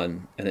good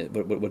fun, and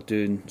we're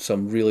doing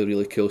some really,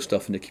 really cool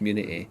stuff in the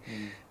community.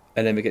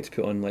 And then we get to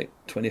put on like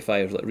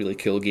 25 like really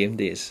cool game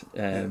days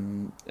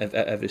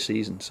every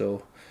season.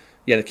 So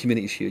yeah, the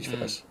community is huge for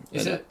us.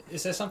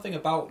 Is there something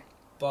about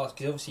basketball?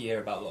 Because obviously you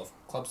hear about a lot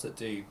of clubs that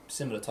do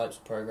similar types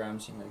of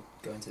programs,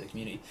 go into the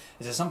community.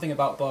 Is there something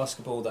about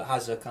basketball that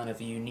has a kind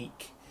of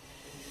unique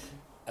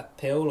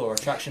appeal or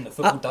attraction that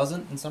football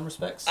doesn't in some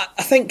respects?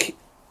 I think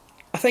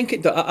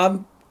it.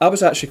 I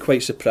was actually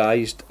quite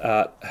surprised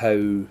at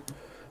how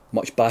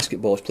much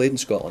basketball is played in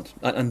Scotland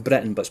and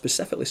Britain, but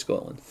specifically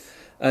Scotland.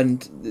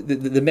 And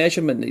the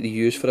measurement that they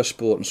use for a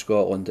sport in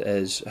Scotland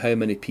is how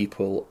many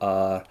people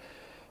are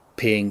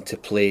paying to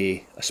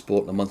play a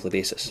sport on a monthly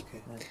basis.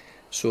 Okay.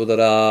 So there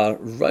are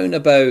round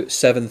about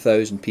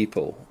 7,000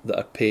 people that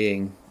are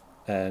paying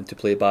to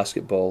play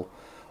basketball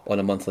on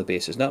a monthly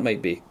basis. And that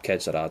might be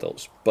kids or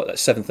adults, but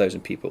that's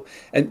 7,000 people.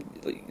 And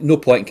no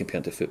point in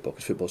comparing to football,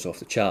 because football's off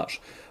the charts.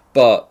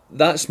 But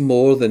that's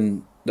more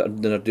than are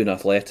doing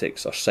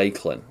athletics or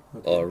cycling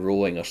or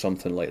rowing or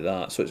something like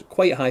that. So it's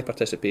quite high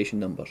participation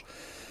numbers.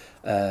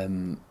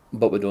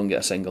 But we don't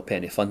get a single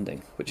penny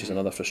funding, which is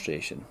another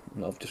frustration.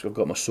 I've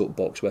got my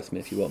soapbox with me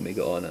if you want me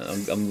to get on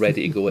it. I'm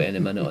ready to go at any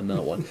minute on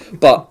that one.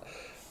 But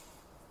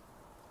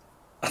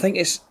I think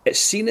it's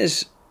seen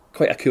as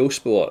quite a cool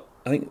sport.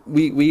 I think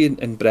we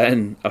in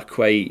Britain are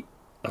quite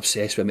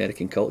obsessed with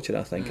American culture,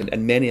 I think,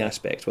 in many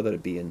aspects, whether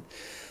it be in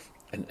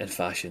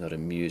fashion or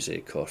in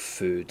music or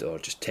food or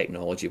just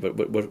technology. We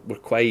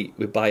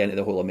buy into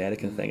the whole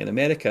American thing. In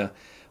America,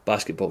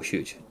 basketball's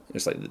huge.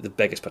 It's like the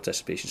biggest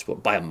participation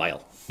sport by a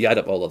mile. You add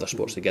up all other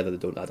sports together, they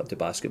don't add up to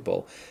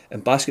basketball.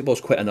 And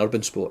basketball's quite an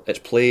urban sport. It's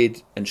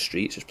played in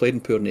streets, it's played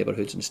in poor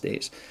neighbourhoods in the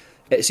States.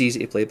 It's easy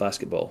to play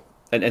basketball.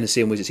 And in the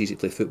same way it's easy to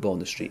play football in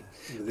the street.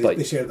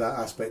 They share that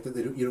aspect that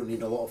you don't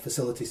need a lot of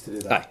facilities to do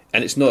that. Aye,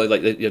 and it's not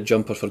like your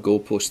jumper for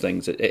goalpost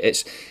things.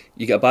 It's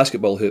you get a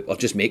basketball hoop or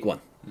just make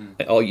one.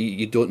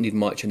 You don't need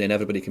much, and then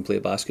everybody can play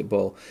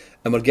basketball.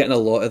 And we're getting a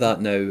lot of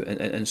that now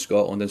in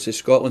Scotland. And so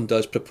Scotland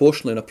does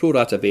proportionally on a pro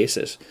rata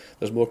basis.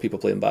 There's more people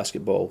playing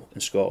basketball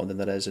in Scotland than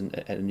there is in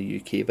the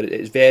UK. But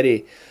it's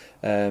very,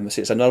 I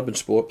say it's an urban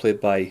sport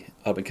played by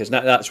urban kids.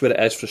 And that's where it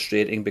is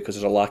frustrating because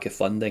there's a lack of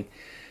funding.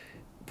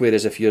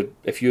 Whereas if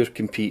you're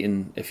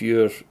competing, if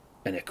you're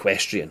in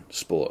equestrian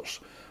sports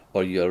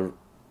or you're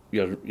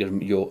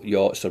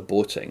yachts or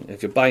boating,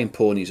 if you're buying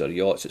ponies or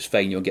yachts, it's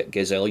fine. You'll get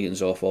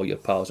gazillions off all your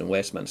pals in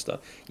Westminster.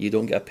 You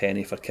don't get a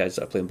penny for kids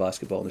that are playing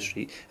basketball in the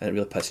street, and it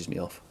really pisses me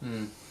off.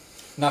 And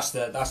that's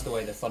the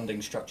way the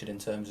funding's structured in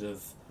terms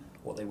of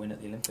what they win at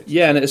the Olympics.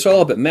 Yeah, and it's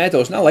all about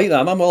medals, and I like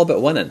that. I'm all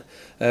about winning,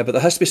 but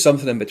there has to be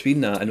something in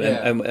between that.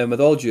 And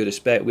with all due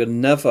respect, we're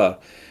never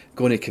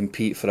going to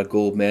compete for a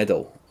gold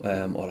medal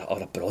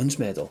or a bronze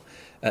medal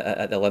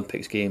at the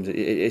Olympics Games.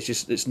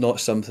 It's not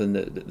something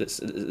that's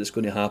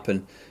going to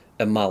happen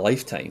in my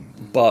lifetime.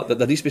 But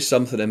there needs to be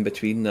something in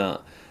between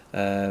that.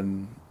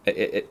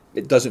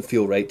 It doesn't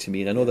feel right to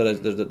me, and I know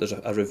there's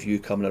a review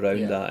coming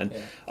around that. And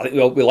I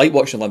think we like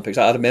watching Olympics.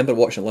 I remember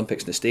watching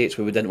Olympics in the States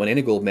where we didn't win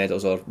any gold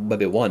medals or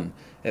maybe one.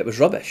 It was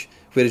rubbish.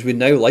 Whereas we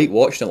now like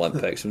watching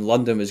Olympics. And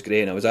London was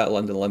great. And I was at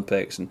London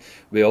Olympics, and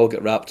we all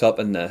get wrapped up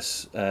in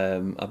this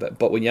a bit.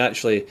 But when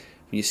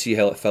you see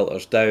how it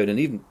filters down, and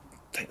even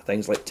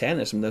things like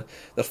tennis, and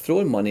they're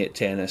throwing money at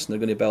tennis, and they're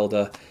going to build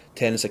a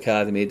tennis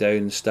academy down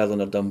in Stirling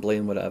or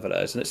Dunblane, whatever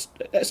it is, and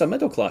it's a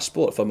middle class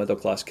sport for middle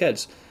class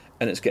kids,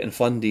 and it's getting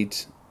funded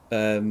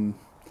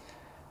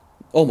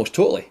almost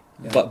totally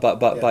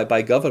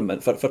by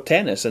government for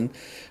tennis. And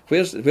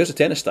where's the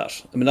tennis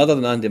stars? I mean, other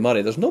than Andy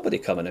Murray, there's nobody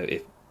coming out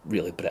of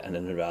really Britain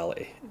in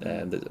reality.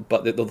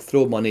 But they'll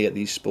throw money at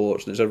these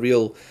sports. There's a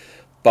real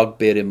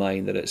bugbear in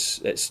mind that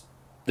it's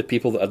the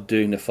people that are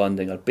doing the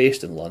funding are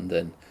based in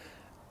London,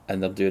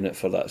 and they're doing it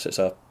for that.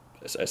 So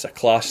it's a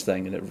class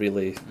thing, and it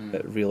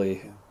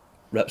really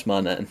rips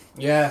my knitting.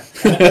 Yeah,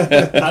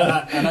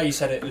 I know you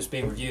said it was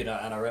being reviewed,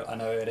 and I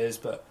know it is,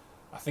 but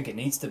I think it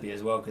needs to be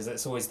as well, because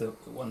that's always the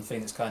one thing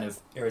that's kind of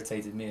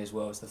irritated me as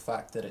well, is the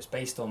fact that it's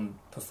based on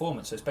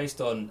performance. So it's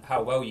based on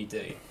how well you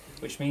do,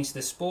 which means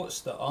the sports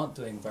that aren't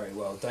doing very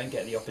well don't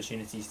get the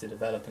opportunities to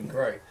develop and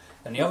grow.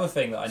 And the other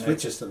thing that I noticed...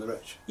 Switches to the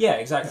rich. Yeah,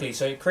 exactly. Yeah.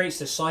 So it creates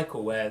this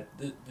cycle where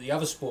the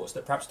other sports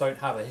that perhaps don't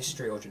have a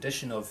history or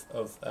tradition of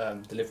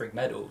delivering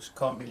medals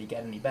can't really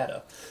get any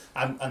better.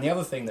 And the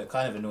other thing that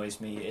kind of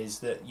annoys me is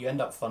that you end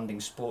up funding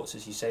sports,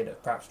 as you say,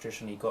 that perhaps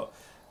traditionally got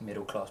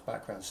middle class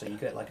backgrounds. So you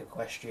get like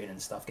equestrian and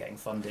stuff getting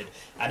funded.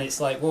 And it's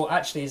like, well,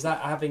 actually, is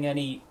that having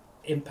any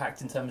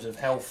impact in terms of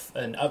health?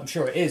 And I'm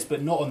sure it is,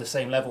 but not on the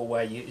same level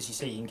where you, as you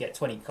say, you can get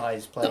 20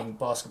 guys playing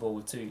basketball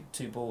with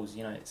two balls.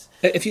 You know, it's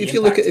if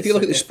you look at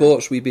the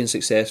sports we've been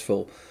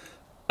successful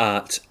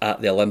at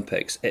the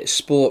Olympics, it's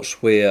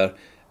sports where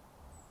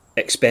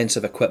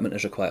expensive equipment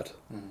is required.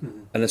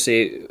 Mm-hmm. And I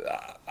say,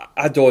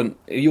 I don't.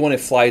 You want to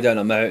fly down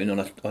a mountain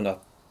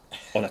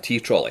on a tea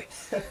trolley,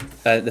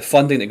 the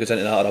funding that goes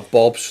into that, or a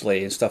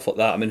bobsleigh and stuff like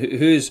that. I mean,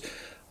 who's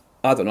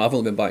I don't know. I've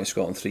only been back in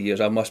Scotland 3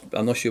 years. I'm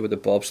not sure what the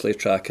bobsleigh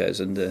track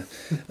is and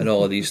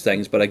all of these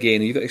things. But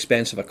again, you've got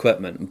expensive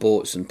equipment, and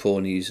boats and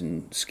ponies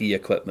and ski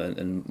equipment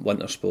and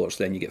winter sports.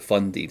 Then you get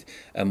funded,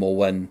 and we'll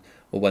win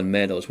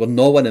medals. We're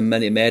not winning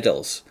many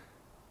medals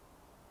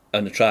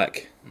on the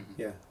track.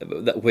 Yeah.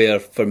 Where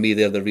for me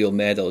they're the real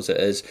medals. It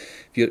is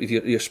if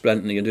you're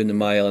sprinting and you're doing the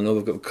mile. I know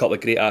we've got a couple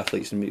of great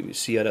athletes, and we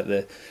see her at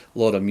the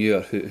Laura Muir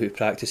who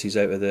practices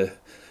out of the.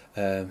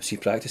 She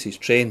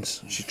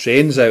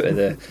trains out of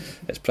the.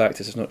 It's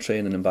practice. It's not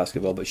training in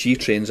basketball, but she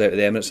trains out of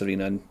the Emirates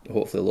Arena, and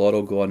hopefully Laura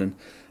will go on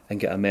and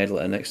get a medal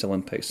at the next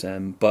Olympics.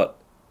 But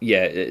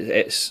yeah,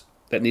 it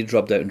needs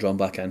rubbed out and drawn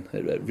back in.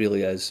 It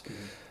really is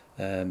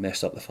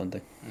messed up the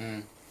funding.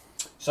 Mm.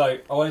 So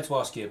I wanted to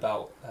ask you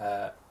about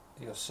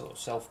your sort of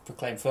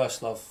self-proclaimed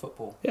first love,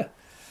 football. Yeah.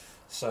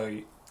 So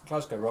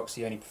Glasgow Rocks,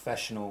 the only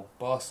professional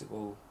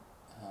basketball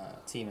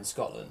team in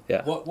Scotland.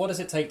 Yeah. What does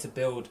it take to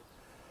build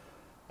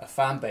a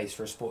fan base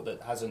for a sport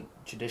that hasn't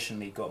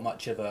traditionally got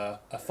much of a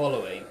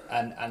following,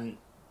 and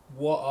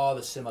what are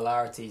the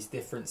similarities,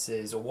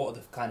 differences, or what are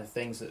the kind of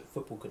things that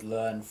football could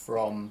learn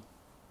from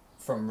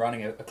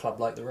running a club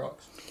like the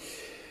Rocks?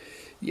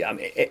 Yeah, I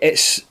mean, it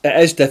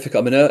is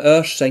difficult. I mean,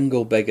 our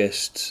single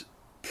biggest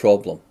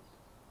problem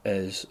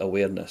is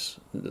awareness.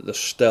 There's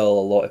still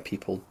a lot of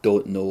people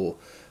don't know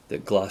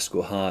that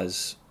Glasgow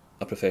has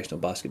a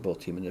professional basketball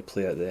team and they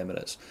play out of the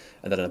Emirates,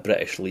 and they're in a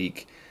British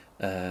league,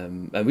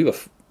 and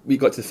we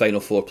got to the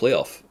Final Four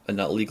playoff in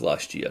that league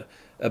last year.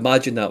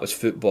 Imagine that was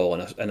football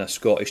and a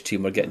Scottish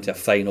team were getting to a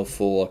Final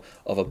Four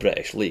of a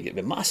British league. It'd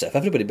be massive.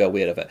 Everybody would be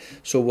aware of it.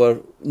 So we're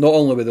not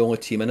only the only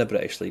team in a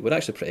British league, we're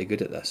actually pretty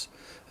good at this.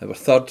 And we're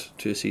third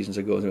 2 seasons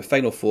ago. And we're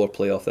Final Four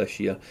playoff this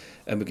year,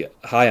 and we get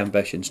high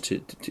ambitions to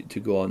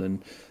go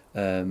on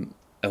and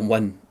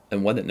win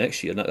it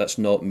next year. And that's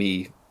not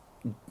me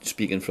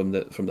speaking from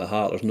the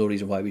heart. There's no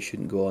reason why we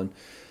shouldn't go on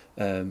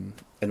and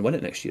win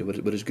it next year.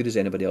 We're as good as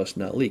anybody else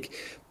in that league.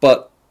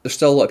 But there's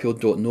still a lot of people who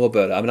don't know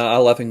about it. I mean, I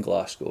live in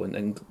Glasgow,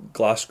 and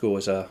Glasgow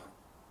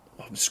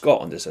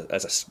Scotland as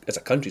a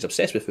country is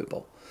obsessed with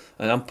football,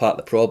 and I'm part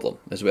of the problem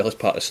as well as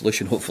part of the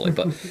solution, hopefully.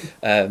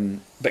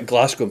 But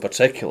Glasgow in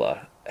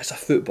particular, it's a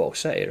football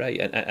city, right?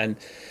 And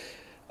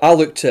I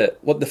looked at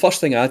the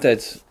first thing I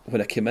did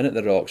when I came in at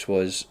the Rocks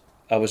was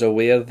I was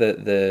aware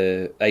that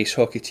the ice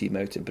hockey team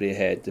out at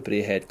Braehead, the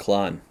Braehead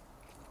Clan,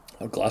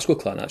 or Glasgow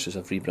Clan actually,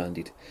 have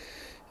rebranded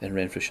in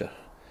Renfrewshire.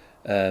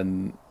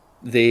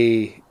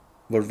 They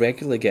were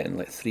regularly getting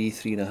like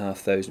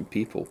 3,500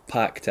 people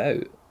packed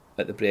out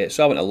at the Braehead.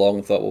 So I went along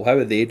and thought, well, how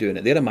are they doing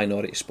it? They're a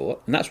minority sport,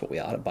 and that's what we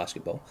are at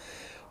basketball.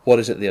 What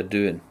is it they're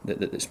doing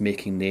that's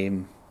making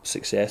them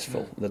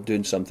successful? They're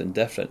doing something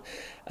different.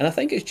 And I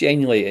think it's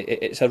genuinely,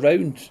 it's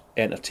around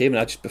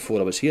entertainment. Before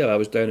I was here, I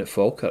was down at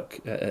Falkirk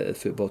at the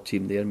football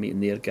team there,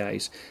 meeting their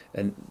guys,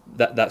 and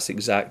that's the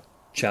exact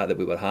chat that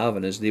we were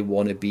having, is they're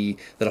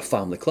a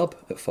family club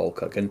at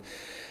Falkirk. And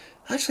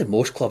actually,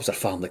 most clubs are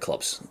family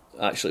clubs,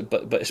 actually,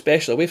 but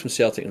especially away from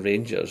Celtic and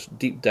Rangers,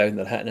 deep down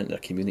they're hitting into their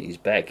communities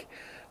big.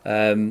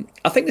 I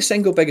think the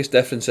single biggest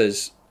difference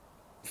is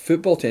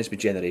football tends to be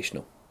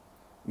generational.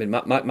 I mean,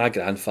 my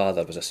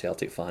grandfather was a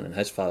Celtic fan, and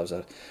his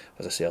father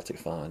was a Celtic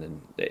fan,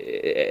 and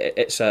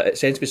it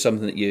tends to be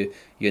something that you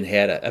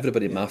inherit.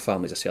 Everybody in my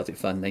family is a Celtic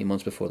fan 9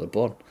 months before they're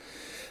born,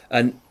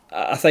 and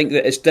I think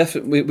that it's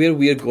different. Where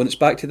we're going, it's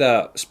back to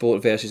that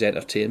sport versus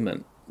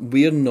entertainment.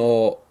 We're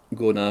not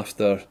going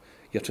after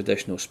your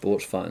traditional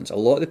sports fans. A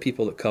lot of the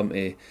people that come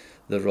to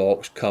the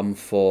Rocks come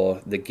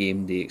for the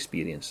game day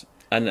experience.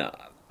 And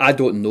I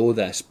don't know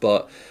this,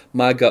 but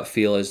my gut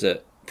feel is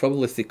that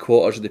probably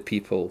 3/4 of the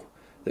people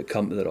that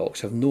come to the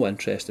Rocks have no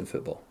interest in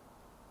football.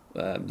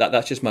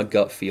 That's just my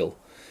gut feel,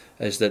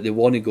 is that they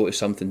want to go to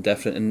something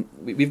different. And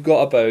we've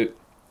got about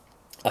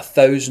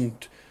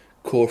 1,000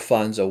 core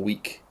fans a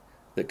week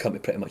that come to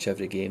pretty much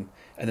every game.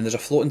 And then there's a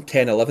floating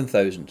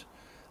 10,000-11,000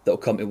 that'll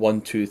come to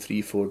 1, 2,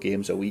 3, 4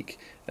 games a week,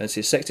 and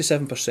say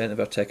 67% of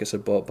our tickets are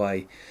bought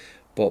by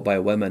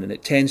women, and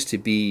it tends to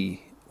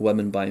be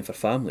women buying for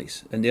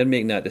families, and they're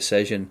making that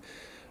decision.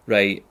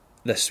 Right,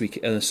 this week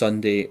on a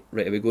Sunday,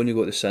 right, are we going to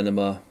go to the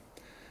cinema?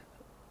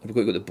 Are we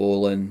going to go to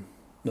bowling?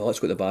 No, let's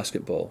go to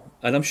basketball.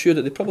 And I'm sure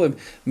that they probably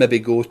maybe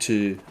go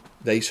to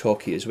the ice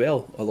hockey as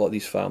well, a lot of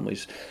these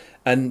families.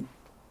 And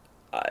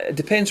it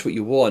depends what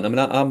you want. I mean,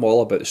 I'm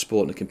all about the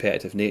sport and the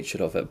competitive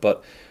nature of it,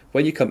 but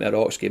when you come to a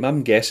Rocks game,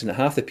 I'm guessing that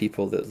half the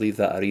people that leave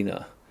that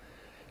arena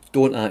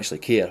don't actually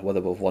care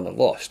whether we've won or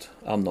lost.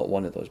 I'm not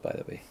one of those, by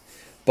the way.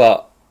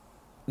 But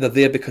they're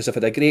there because they've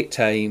had a great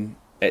time.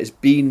 It's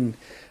been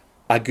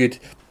a good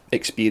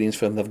experience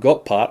for them. They've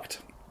got parked.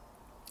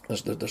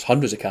 There's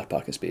hundreds of car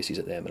parking spaces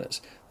at the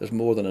Emirates. There's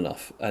more than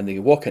enough. And they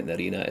walk into the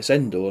arena, it's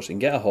indoors, and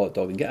get a hot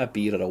dog and get a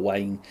beer or a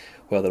wine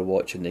while they're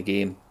watching the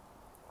game.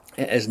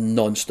 It is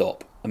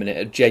non-stop. I mean,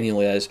 it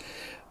genuinely is.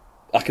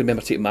 I can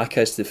remember taking my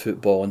kids to the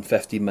football and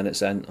 15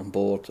 minutes in, I'm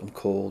bored, I'm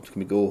cold, can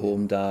we go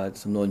home, Dad?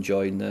 I'm not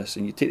enjoying this.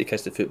 And you take the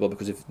kids to football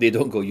because if they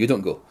don't go, you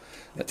don't go.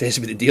 That tends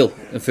to be the deal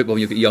in football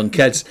when you've got young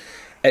kids.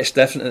 It's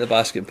different in the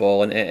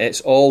basketball, and it's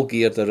all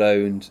geared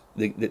around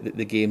the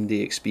game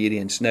day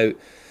experience. Now,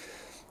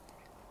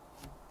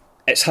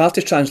 it's hard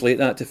to translate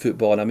that to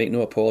football, and I make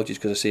no apologies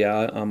because I say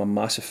I'm a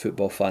massive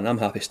football fan. I'm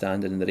happy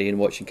standing in the rain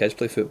watching kids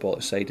play football at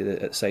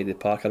the side of the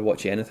park. I'd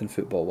watch anything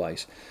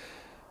football-wise.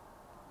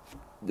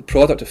 The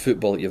product of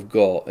football that you've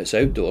got, it's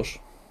outdoors,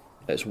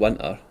 it's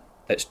winter,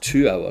 it's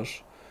 2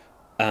 hours,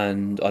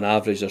 and on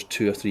average there's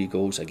 2 or 3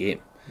 goals a game.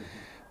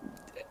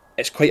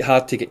 It's quite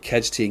hard to get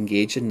kids to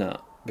engage in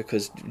that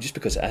because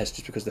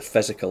the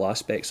physical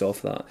aspects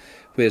of that.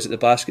 Whereas at the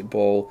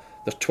basketball,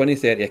 there's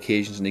 20-30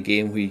 occasions in the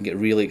game where you can get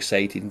really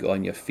excited and go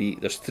on your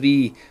feet. There's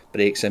 3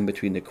 breaks in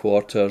between the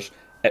quarters.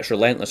 It's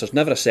relentless. There's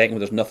never a second where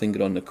there's nothing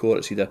going on in the court.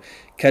 It's either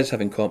kids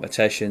having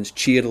competitions,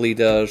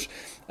 cheerleaders,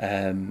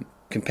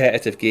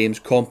 competitive games,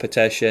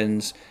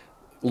 competitions,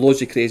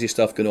 loads of crazy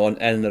stuff going on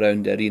in and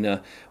around the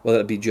arena, whether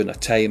it be during a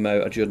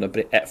timeout or during a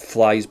break. It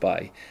flies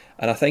by.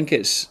 And I think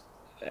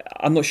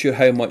I'm not sure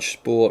how much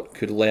sport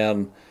could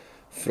learn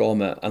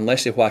from it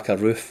unless they whack a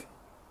roof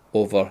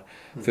over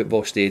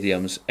football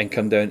stadiums and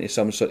come down to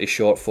some sort of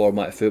short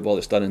format of football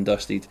that's done and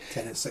dusted.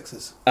 10 at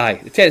 6s. Aye,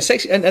 the 10 at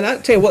 6, and I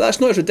tell you what,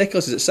 that's not as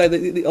ridiculous as it sounds.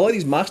 A lot of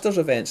these Masters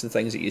events and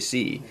things that you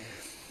see,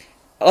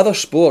 other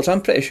sports,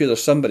 I'm pretty sure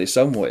there's somebody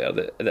somewhere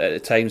that at the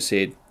time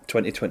said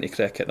 2020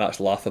 cricket, that's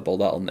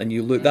laughable, and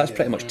you look, that's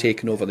pretty much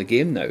taken over the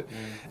game now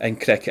in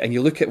cricket, and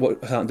you look at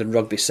what happened in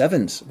rugby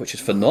sevens, which is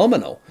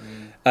phenomenal.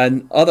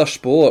 And other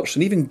sports,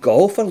 and even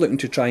golf, are looking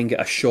to try and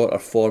get a shorter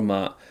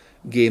format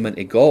game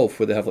into golf,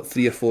 where they have like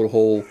 3 or 4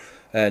 hole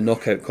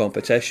knockout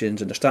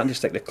competitions, and they're starting to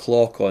stick the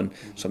clock on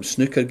some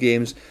snooker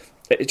games.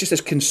 It's just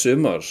as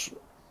consumers,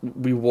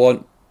 we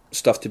want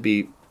stuff to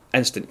be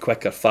instant,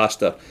 quicker,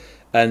 faster,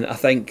 and I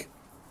think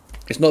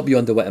it's not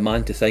beyond the wit of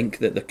man to think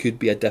that there could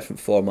be a different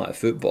format of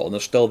football, and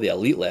there's still the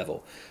elite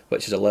level,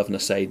 which is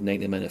 11-a-side,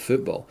 90-minute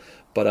football.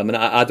 But I mean,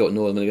 I don't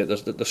know. I mean,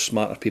 there's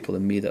smarter people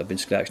than me that have been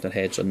scratching their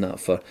heads on that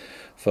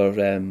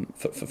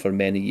for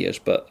many years.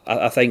 But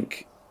I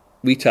think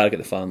we target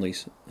the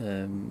families.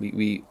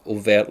 We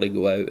overtly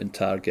go out and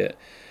target.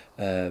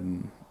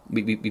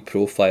 We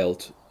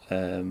profiled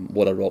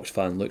what a Rocks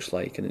fan looks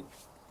like, and it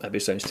maybe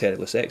sounds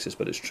terribly sexist,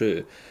 but it's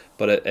true.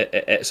 But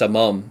it's a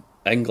mum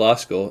in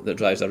Glasgow that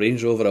drives a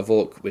Range Rover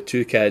Evoque with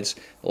 2 kids,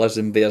 lives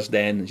in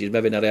Bearsden, and she's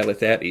maybe in her early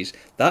 30s.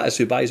 That is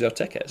who buys our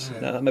tickets.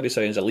 Yeah. Now, that maybe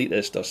sounds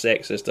elitist or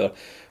sexist or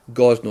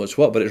God knows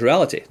what, but it's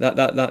reality.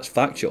 That's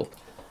factual.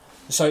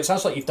 So it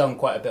sounds like you've done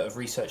quite a bit of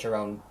research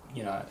around,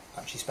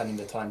 actually spending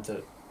the time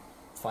to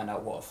find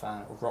out what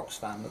a Rocks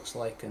fan looks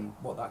like and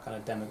what that kind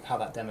of how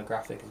that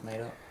demographic is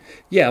made up.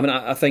 Yeah, I mean,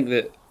 I think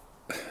that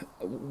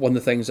one of the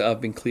things that I've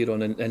been clear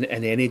on in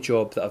any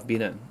job that I've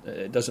been in,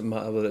 it doesn't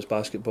matter whether it's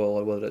basketball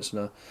or whether it's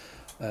in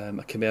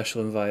a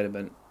commercial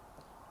environment,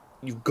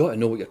 you've got to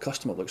know what your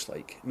customer looks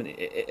like. I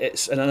mean,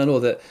 and I know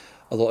that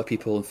a lot of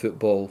people in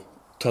football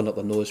turn up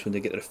their nose when they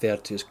get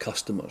referred to as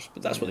customers,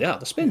 but that's what they are.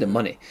 They're spending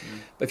money.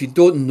 But if you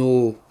don't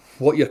know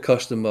what your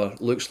customer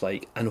looks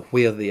like and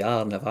where they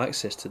are and have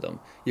access to them,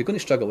 you're going to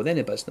struggle with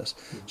any business.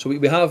 So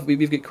we've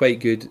got quite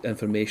good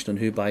information on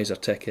who buys our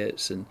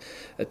tickets, and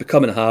it's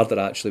becoming harder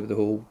actually with the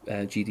whole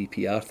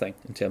GDPR thing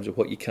in terms of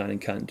what you can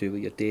and can't do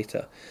with your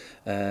data.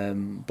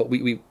 But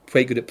we're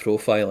quite good at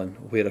profiling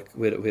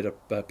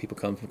where people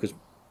come from, because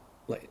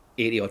like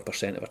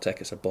 80% of our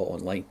tickets are bought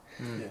online,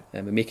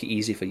 and we make it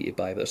easy for you to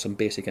buy. But there's some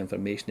basic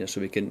information there,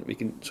 so we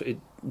can sort of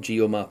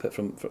geomap it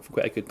from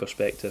quite a good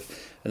perspective.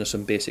 And there's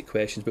some basic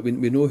questions, but we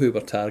know who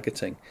we're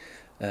targeting,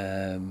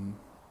 and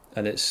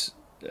it's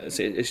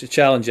the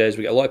challenge is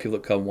we get a lot of people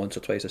that come once or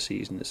twice a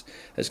season.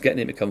 It's getting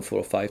them to come 4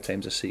 or 5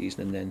 times a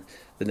season, and then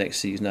the next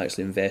season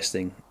actually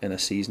investing in a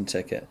season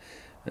ticket,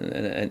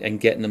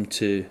 and getting them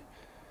to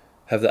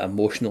have that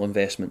emotional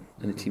investment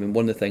in the team. And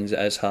one of the things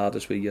that is hard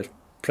is where you're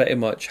pretty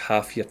much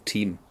half your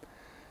team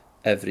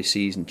every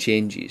season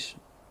changes.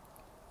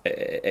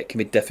 It can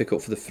be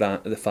difficult for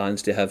the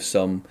fans to have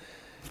some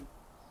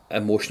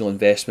emotional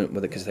investment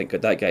with it, because I think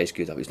that guy's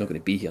good, he's not going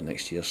to be here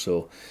next year.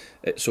 So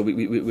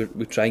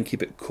we try and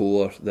keep it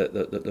core that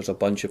there's a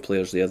bunch of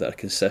players there that are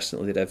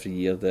consistently there every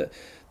year that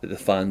the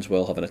fans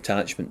will have an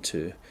attachment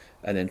to,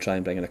 and then try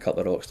and bring in a couple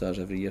of rock stars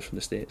every year from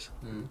the States.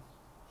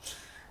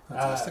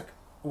 Fantastic.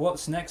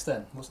 What's next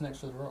then? What's next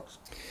for the Rocks?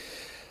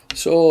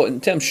 So in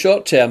terms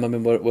short term, I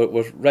mean,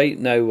 we're right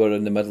now we're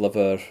in the middle of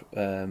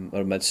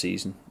our mid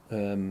season.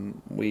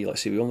 We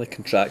only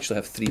contractually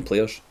have 3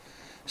 players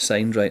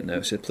signed right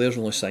now. So the players are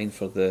only signed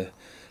for the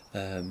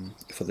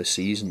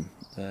season.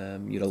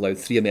 You're allowed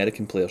 3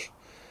 American players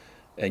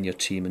in your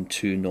team and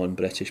 2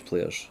 non-British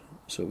players.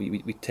 So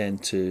we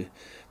tend to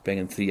bring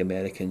in 3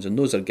 Americans, and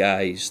those are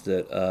guys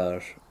that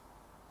are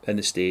in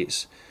the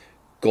States,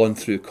 gone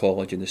through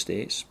college in the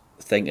States,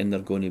 thinking they're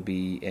going to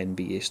be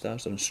NBA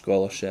stars. They're on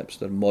scholarships,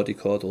 they're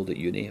mollycoddled at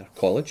uni or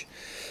college,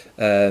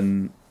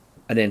 and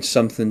then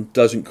something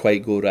doesn't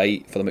quite go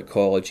right for them at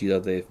college. Either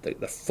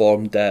their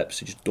form dips,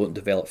 they just don't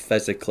develop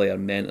physically or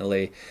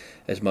mentally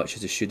as much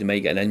as they should. They might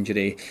get an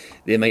injury,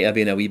 they might have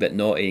been a wee bit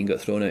naughty and got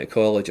thrown out of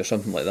college or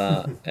something like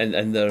that,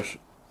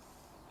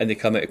 and they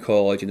come out of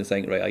college and they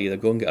think, right, I either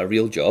go and get a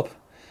real job,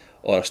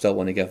 or I still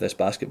want to give this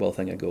basketball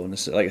thing a go.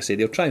 And like I say,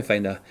 they'll try and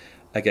find a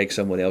gig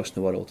somewhere else in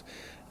the world,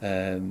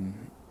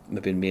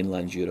 maybe in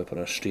mainland Europe or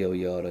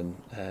Australia or in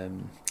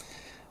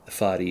the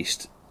Far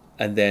East.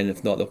 And then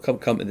if not, they'll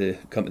come to the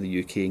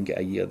UK and get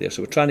a year there.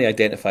 So we're trying to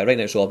identify. Right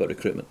now, it's all about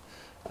recruitment,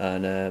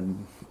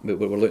 and we're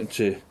looking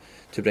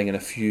to bring in a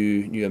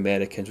few new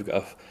Americans. We've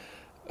got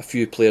a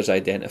few players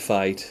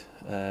identified,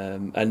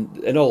 and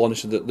in all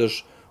honesty,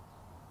 there's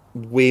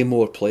way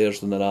more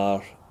players than there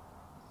are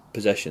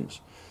positions.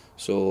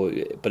 So,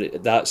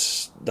 but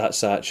that's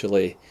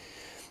actually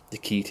the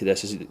key to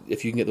this, is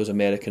if you can get those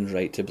Americans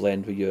right to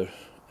blend with your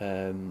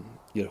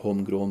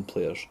homegrown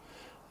players,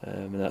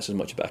 and that's as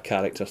much about a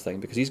character thing,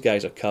 because these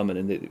guys are coming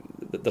and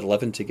they're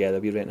living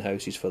together. We rent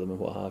houses for them and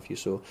what have you.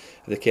 So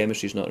if the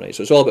chemistry's not right,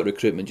 so it's all about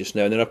recruitment just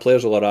now. And then our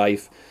players will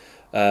arrive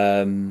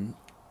end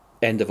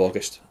of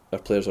August. Our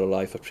players will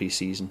arrive for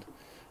pre-season,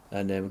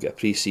 and then we get a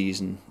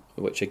pre-season,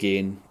 which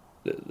again,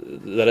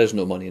 there is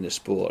no money in the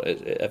sport.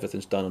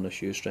 Everything's done on a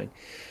shoestring.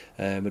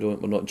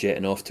 We're not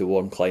jetting off to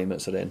warm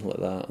climates or anything like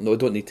that. No, we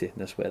don't need to in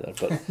this weather,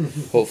 but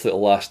hopefully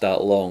it'll last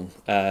that long.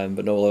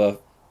 But no, we'll have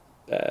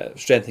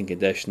strength and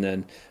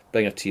conditioning,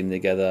 bring our team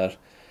together.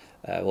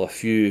 We'll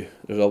have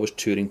there's always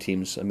touring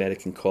teams,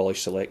 American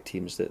college select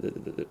teams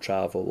that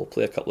travel. We'll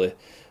play a couple of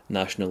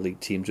National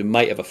League teams. We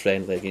might have a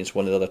friendly against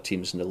one of the other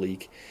teams in the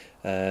league.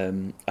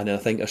 And then I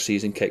think our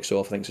season kicks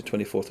off, I think it's the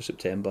 24th of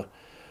September.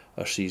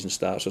 Our season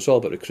starts. So it's all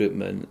about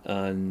recruitment,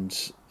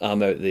 and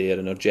I'm out there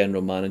and our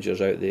general manager's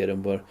out there,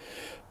 and we're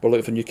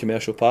looking for new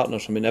commercial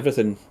partners. I mean,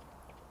 everything,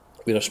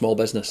 we're a small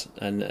business,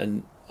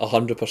 and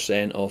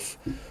 100% of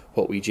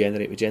what we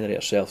generate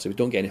ourselves, so we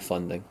don't get any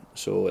funding.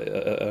 So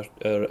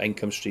our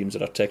income streams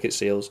are our ticket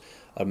sales,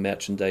 our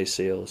merchandise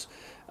sales,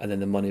 and then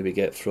the money we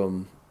get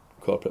from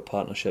corporate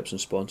partnerships and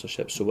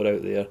sponsorships. So we're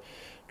out there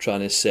trying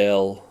to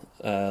sell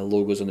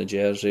logos on the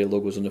jersey,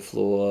 logos on the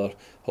floor,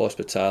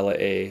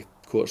 hospitality,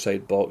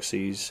 courtside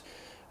boxes,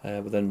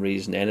 within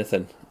reason,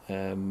 anything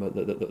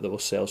that will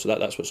sell. So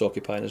that's what's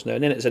occupying us now.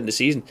 And then it's in the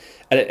season,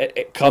 and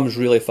it comes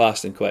really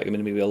fast and quick. I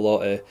mean, maybe a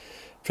lot of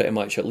pretty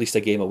much at least a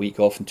game a week,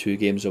 often 2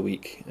 games a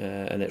week,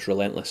 and it's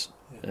relentless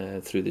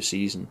through the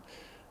season.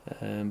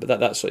 But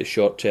that's sort of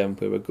short term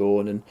where we're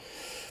going, and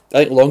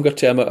I think longer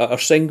term, our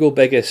single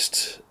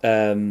biggest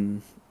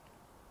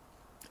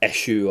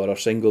issue, or our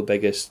single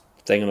biggest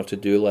thing on our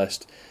to-do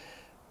list,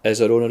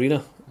 is our own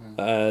arena.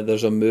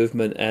 There's a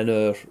movement in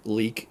our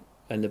league,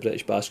 in the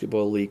British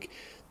Basketball League,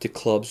 to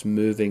clubs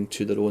moving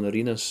to their own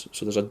arenas.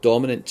 So there's a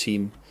dominant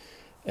team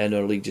in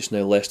our league just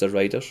now, Leicester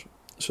Riders.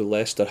 So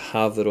Leicester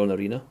have their own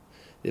arena.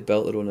 They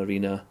built their own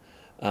arena,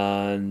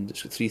 and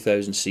it's got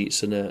 3,000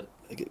 seats in it.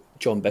 They get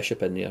John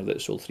Bishop in there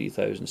that sold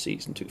 3,000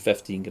 seats and took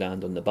 15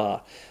 grand on the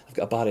bar. They've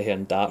got a Barry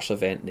Hearn darts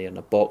event there, and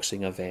a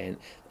boxing event,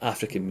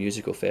 African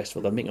musical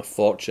festival. They're making a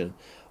fortune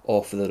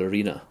off of their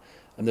arena.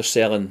 And they're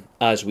selling,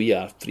 as we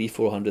are,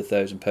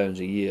 £300,000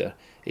 a year,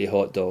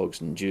 hot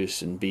dogs and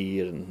juice and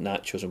beer and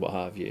nachos and what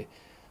have you.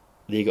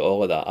 They get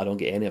all of that. I don't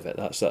get any of it.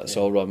 That's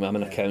all wrong. I'm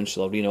in a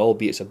council arena,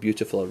 albeit it's a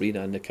beautiful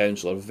arena, and the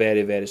council are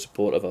very, very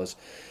supportive of us.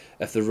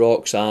 If the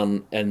Rocks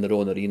aren't in their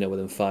own arena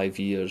within 5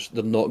 years,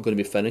 they're not going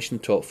to be finishing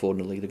top 4 in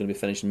the league. They're going to be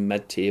finishing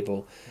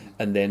mid-table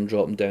and then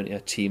dropping down to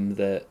a team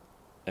that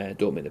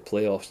don't make the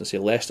playoffs. And say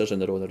Leicester's in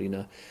their own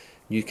arena,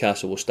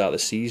 Newcastle will start the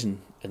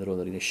season in their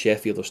own arena,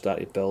 Sheffield will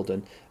start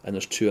building, and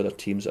there's 2 other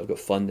teams that have got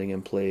funding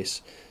in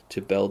place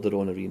to build their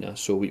own arena.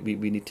 So we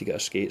need to get our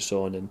skates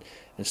on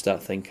and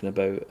start thinking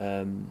about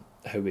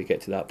how we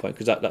get to that point,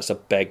 because that's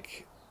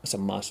a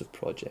massive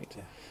project.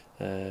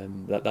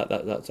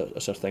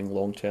 That's our thing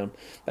long term.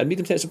 And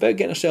medium term, it's about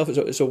getting ourselves,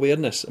 it's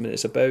awareness. I mean,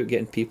 it's about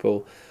getting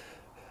people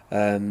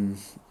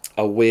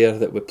aware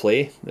that we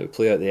play out the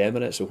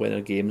Emirates, and when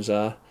our games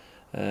are.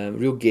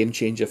 Real game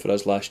changer for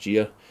us last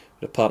year.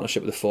 We had a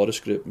partnership with the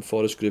Forest Group, and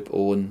Forest Group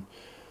own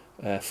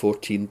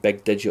 14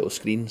 big digital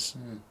screens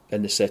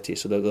in the city.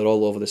 So they're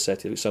all over the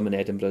city. Some in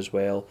Edinburgh as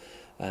well,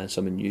 and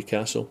some in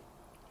Newcastle.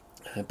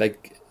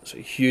 big,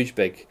 sort of huge,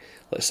 big,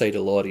 like side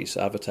of lorries,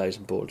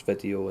 advertising boards,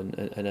 video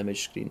and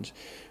image screens.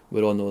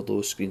 We're on all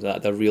those screens.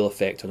 That had a real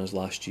effect on us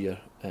last year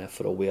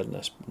for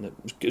awareness. And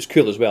it was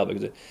cool as well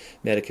because the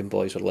American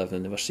boys were living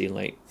and they were seeing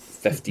like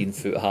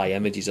 15-foot high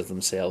images of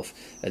themselves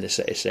in the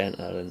city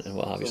centre and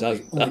what have you. So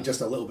only just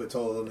a little bit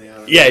taller than they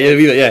are.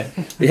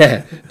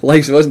 Yeah.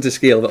 Life wasn't to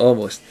scale, but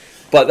almost.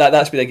 But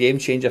that's been a game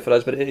changer for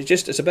us. But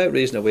it's about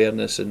raising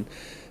awareness. And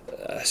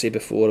I say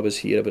before I was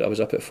here, but I was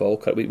up at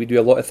Falkirk. We do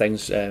a lot of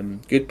things.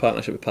 Good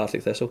partnership with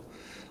Partick Thistle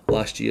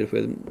last year,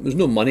 where there was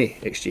no money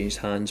exchanged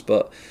hands,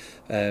 but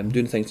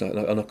doing things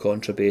on a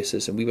contra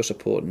basis, and we were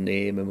supporting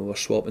them, and we were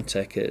swapping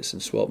tickets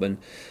and swapping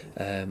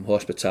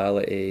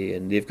hospitality,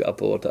 and they've got a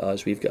board at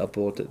us, we've got a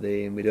board at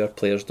them. We do our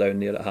players down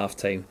there at half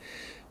time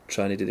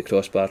trying to do the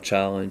crossbar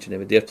challenge, and then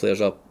with their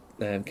players up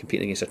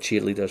competing against our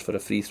cheerleaders for a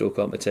free throw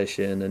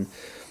competition, and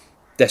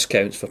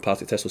discounts for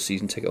Partick Thistle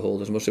season ticket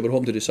holders. And we're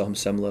hoping to do something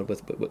similar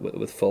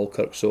with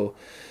Falkirk. So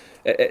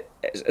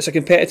it's a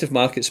competitive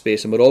market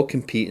space, and we're all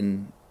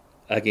competing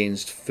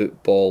against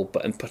football,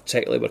 but in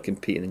particular we're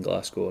competing in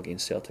Glasgow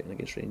against Celtic and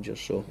against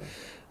Rangers. So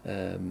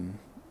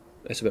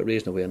it's about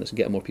raising awareness and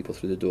getting more people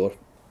through the door.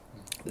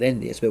 But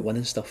then it's about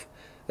winning stuff.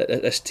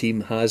 This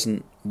team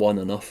hasn't won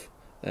enough.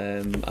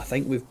 I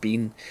think we've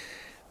been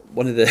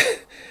one of the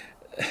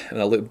when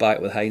I look back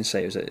with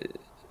hindsight, it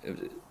was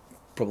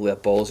probably a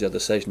ballsier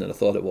decision than I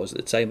thought it was at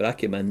the time. But I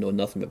came in knowing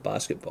nothing about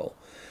basketball,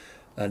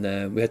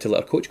 and we had to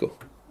let our coach go,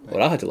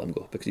 or I had to let him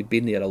go because he'd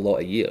been there a lot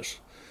of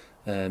years.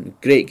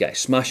 Great guy,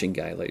 smashing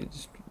guy, like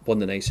one of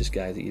the nicest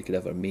guys that you could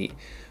ever meet.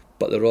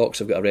 But the Rocks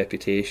have got a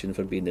reputation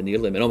for being the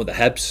nearly. I mean, with the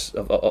Hibs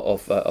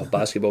of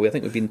basketball, I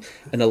think we've been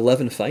in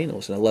 11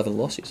 finals and 11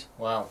 losses.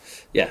 Wow.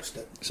 Yeah,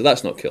 so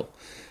that's not cool.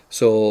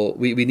 So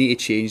we need to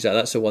change that.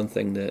 That's the one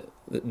thing that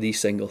the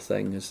single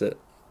thing is that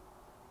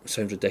it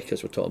sounds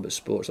ridiculous. We're talking about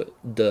sports, like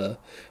duh,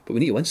 but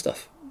we need to win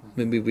stuff.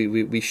 I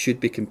mean, we should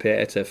be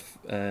competitive.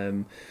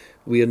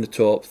 We're in the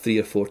top 3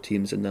 or 4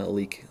 teams in that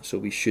league, so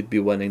we should be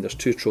winning. There's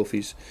 2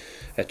 trophies,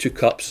 2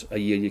 cups a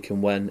year you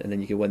can win, and then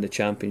you can win the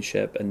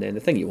championship. And then the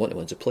thing you want to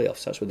win is the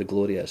playoffs. That's where the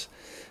glory is.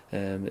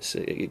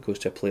 It goes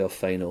to a playoff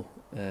final,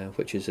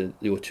 which is the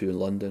O2 in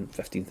London.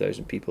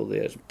 15,000 people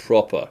there. It's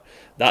proper.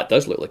 That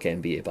does look like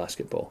NBA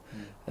basketball.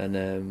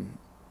 And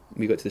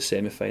we got to the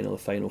semi-final, the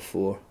final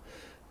 4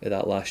 of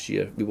that last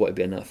year. We want to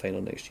be in that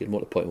final next year. More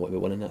to the point, we want to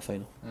be winning that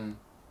final.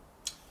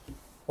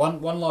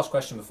 One last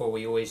question before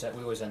we always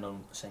end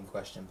on the same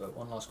question, but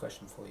one last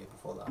question for you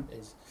before that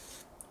is,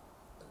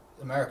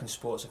 American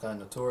sports are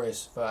kind of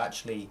notorious for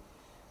actually,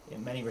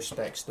 in many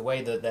respects, the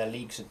way that their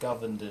leagues are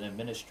governed and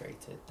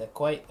administrated. They're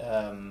quite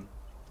so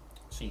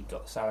you've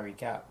got salary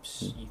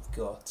caps, you've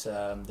got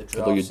the draft.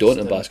 Although you don't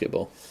in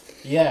basketball.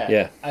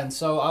 Yeah. And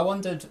so I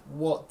wondered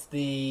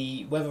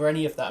whether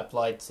any of that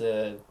applied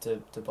to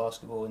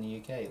basketball in the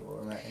UK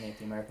or any of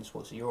the American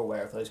sports. So you're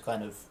aware of those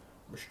kind of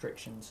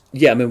restrictions?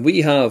 Yeah, I mean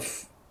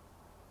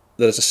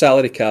there's a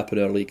salary cap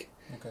in our league.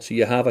 Okay. So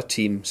you have a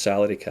team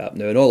salary cap.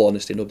 Now, in all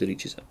honesty, nobody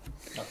reaches it.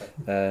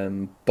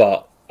 Okay.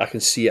 But I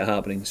can see it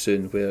happening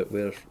soon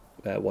where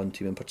one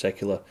team in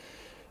particular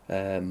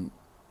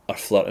are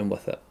flirting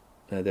with it.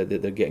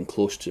 They're getting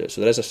close to it. So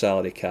there is a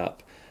salary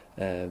cap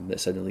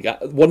that's in the league.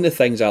 One of the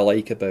things I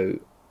like about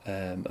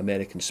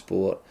American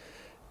sport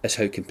is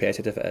how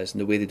competitive it is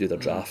and the way they do their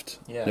draft.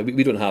 Yeah. Now,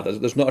 we don't have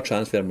that. There's not a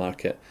transfer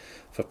market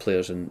for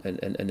players in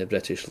the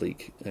British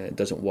league. It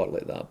doesn't work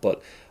like that.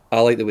 But I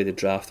like the way the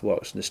draft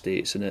works in the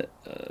States, and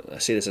I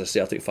say this as a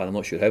Celtic fan. I'm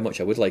not sure how much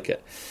I would like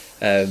it,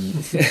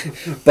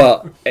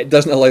 but it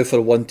doesn't allow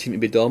for one team to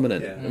be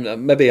dominant. Yeah.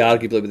 Maybe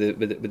arguably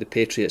with the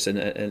Patriots in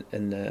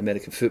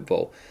American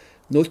football,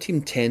 no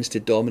team tends to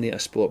dominate a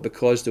sport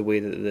because the way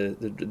that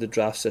the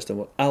draft system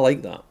works. I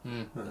like that.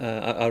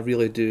 I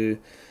really do.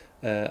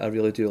 I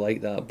really do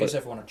like that. It gives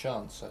everyone a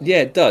chance.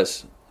 Yeah, it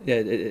does. Yeah,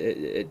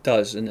 it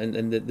does,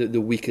 and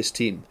the weakest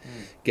team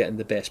getting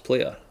the best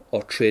player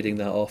or trading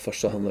that off for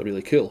something that's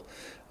really cool.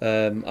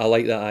 I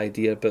like that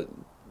idea, but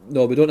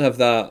no, we don't have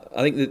that.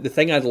 I think the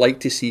thing I'd like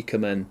to see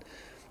come in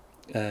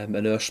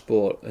our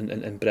sport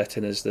in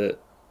Britain is that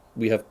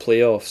we have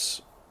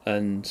playoffs,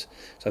 and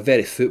it's a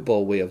very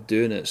football way of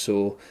doing it.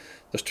 So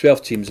there's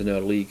 12 teams in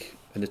our league,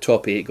 and the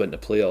top 8 go into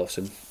playoffs,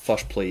 and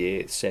first play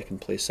 8th, second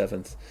play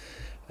 7th.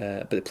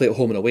 But they play at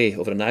home and away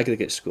over an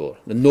aggregate score.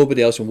 And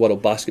nobody else in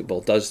world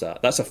basketball does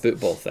that. That's a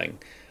football thing,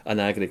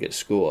 an aggregate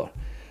score.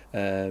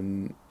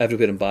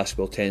 Everywhere in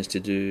basketball tends to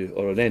do,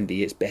 or in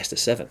NBA, it's best of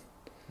 7.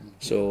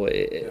 So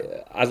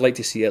I'd like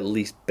to see at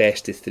least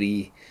best of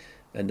 3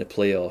 in the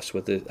playoffs,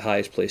 with the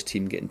highest placed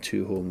team getting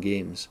 2 home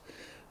games.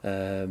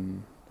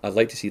 I'd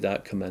like to see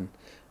that come in.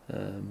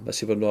 But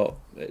see,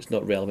 it's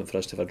not relevant for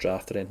us to have a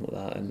draft or anything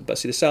like that. But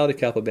see, the salary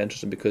cap will be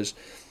interesting because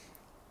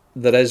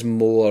there is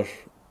more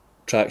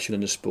traction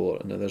in the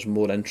sport, and there's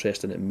more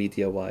interest in it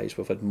media-wise.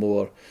 We've had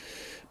more.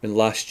 I mean,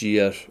 last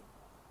year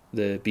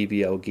the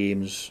BBL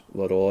games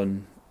were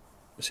on.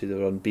 See, they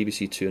were on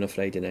BBC 2 on a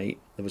Friday night.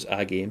 There was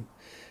a game,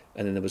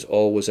 and then there was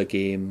always a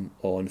game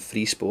on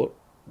Free Sport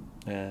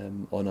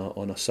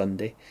on a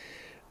Sunday.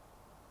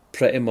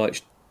 pretty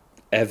much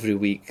every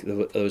week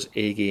there was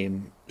a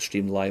game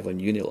streamed live on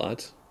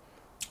Unilad.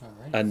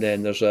 Alright. And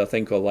then there's a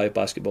thing called Live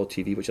Basketball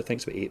TV, which I think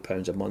is about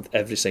 £8 a month.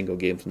 Every single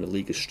game from the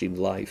league is streamed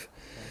live.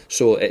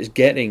 So it's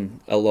getting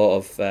a lot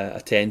of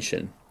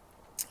attention.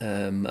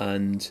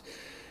 And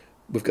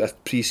we've got a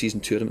pre-season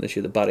tournament this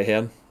year that Barry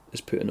Hearn is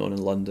putting on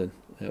in London,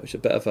 which is a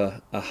bit of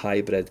a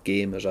hybrid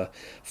game. There's a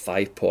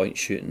 5-point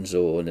shooting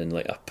zone and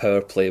like a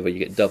power play where you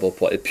get double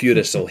point. The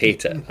purists will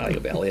hate it. I think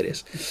it'll be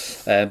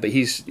hilarious. But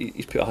he's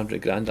put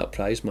 $100,000 up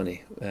prize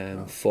money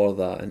for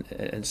that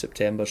in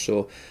September.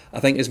 So I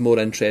think as more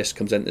interest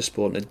comes into the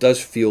sport, and it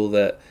does feel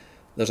that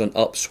there's an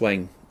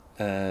upswing,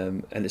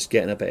 and it's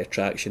getting a bit of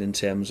traction in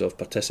terms of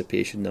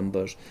participation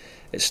numbers.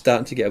 It's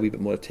starting to get a wee bit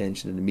more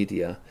attention in the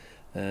media.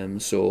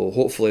 So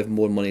hopefully, if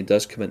more money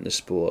does come into the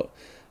sport,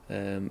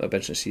 I'll be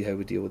interested to see how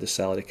we deal with the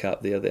salary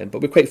cap there then.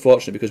 But we're quite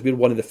fortunate because we're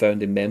one of the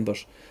founding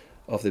members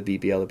of the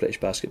BBL, the British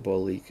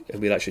Basketball League,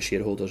 and we're actually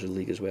shareholders of the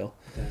league as well.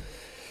 Okay.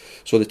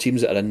 So the teams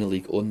that are in the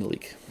league own the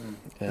league.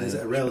 Is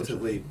it a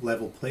relatively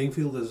level playing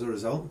field as a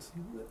result,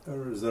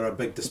 or is there a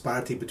big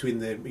disparity between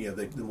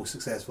the most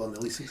successful and the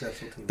least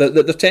successful teams?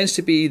 There tends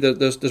to be.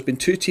 There's been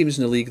two teams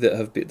in the league that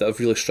have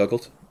really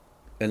struggled,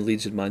 in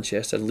Leeds and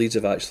Manchester. And Leeds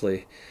have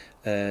actually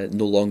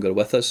no longer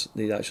with us.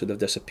 They've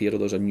disappeared, or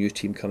there's a new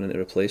team coming in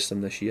to replace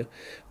them this year.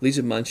 Leeds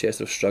and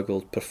Manchester have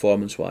struggled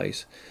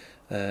performance-wise,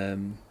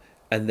 and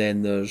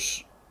then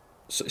there's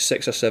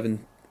 6 or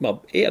 7,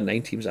 8 or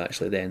 9 teams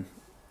actually. Then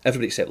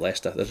everybody except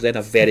Leicester. There's then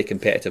a very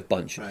competitive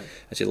bunch. Right.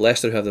 I say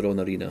Leicester have their own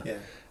arena.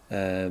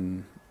 Yeah.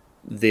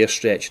 They're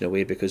stretching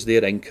away because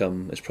their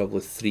income is probably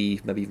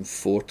 3, maybe even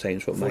 4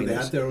 times what mine is. They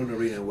had their own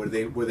arena. Were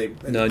they?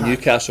 No,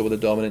 Newcastle were the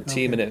dominant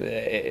team,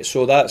 and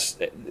so that's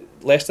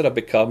Leicester have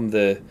become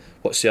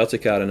what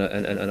Celtic are in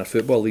a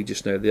football league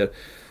just now.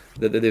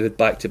 They've had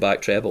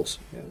back-to-back trebles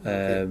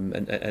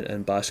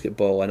in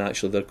basketball, and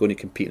actually they're going to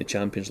compete in the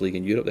Champions League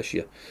in Europe this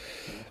year,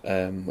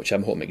 which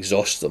I'm hoping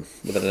exhausts them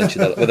within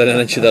an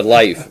inch of their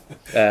life.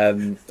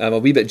 I'm a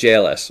wee bit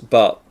jealous,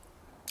 but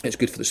it's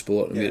good for the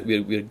sport, and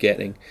we're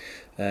getting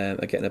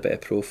a bit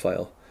of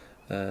profile.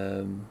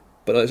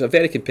 But it's a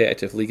very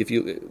competitive league.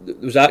 There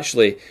was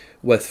actually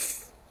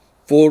with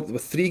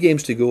 3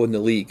 games to go in the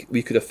league,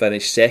 we could have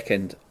finished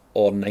 2nd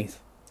or 9th.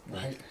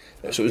 Right.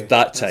 So it was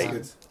that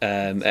tight.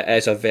 It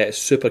is a very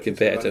super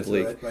competitive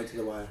league. Right to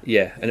the wire.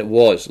 Yeah, and it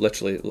was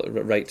literally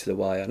right to the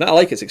wire. And I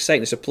like it. It's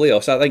exciting. It's a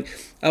playoffs. I think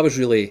I was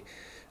really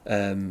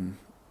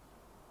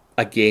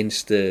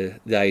against the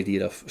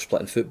idea of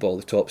splitting football,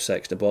 the top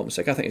 6, the bottom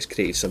 6. I think it's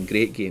created some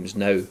great games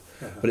now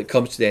when it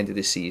comes to the end of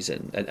the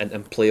season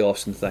and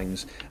playoffs and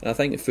things. And I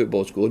think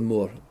football's going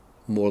more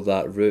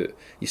that route.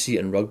 You see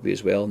it in rugby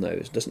as well now.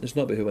 It's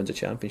not about who wins a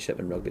championship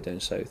in rugby down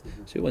south.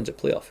 It's who wins a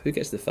playoff, who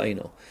gets the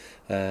final.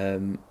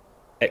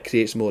 It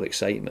creates more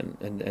excitement,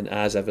 and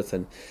as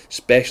everything,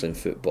 especially in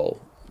football,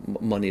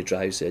 money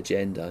drives the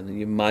agenda. And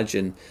you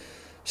imagine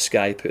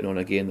Sky putting on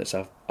a game that's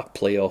a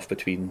playoff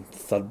between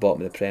third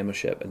bottom of the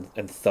Premiership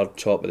and third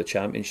top of the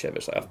Championship.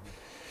 It's like a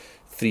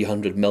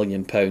 £300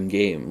 million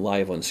game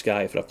live on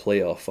Sky for a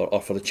playoff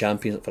or for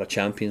a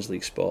Champions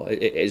League spot.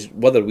 It is,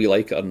 whether we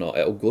like it or not,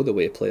 it'll go the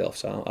way of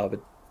playoffs.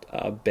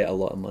 I'd bet a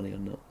lot of money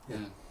on that.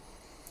 Yeah.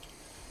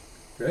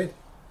 Great.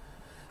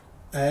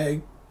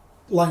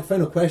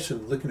 Final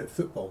question, looking at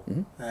football.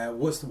 Mm-hmm.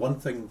 What's the one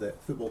thing that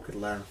football could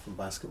learn from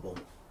basketball?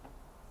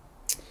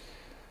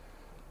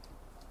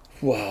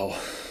 Wow.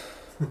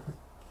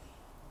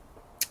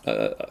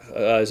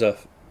 That's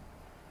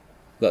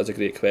a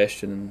great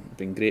question, and it'd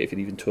been great if you'd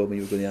even told me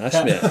you were going to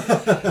ask me it.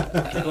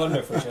 I wonder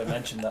if we should have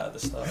mentioned that at the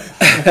start.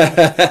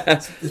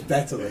 It's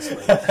better this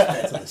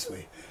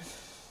way.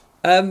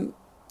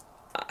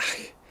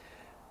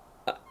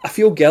 I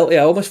feel guilty.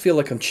 I almost feel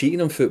like I'm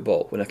cheating on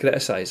football when I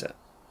criticise it.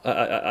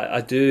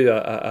 I do.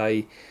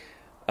 I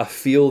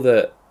feel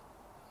that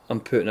I'm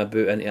putting a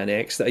boot into an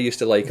ex that I used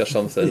to like or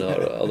something.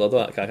 Although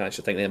I can't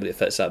actually think of anybody that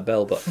fits that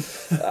bill. But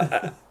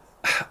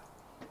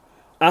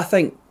I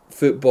think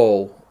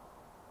football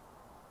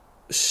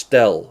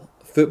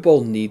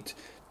need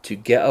to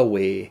get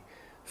away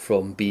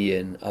from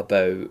being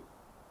about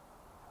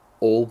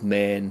old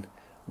men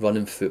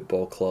running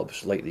football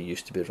clubs like they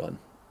used to be run.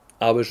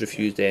 I was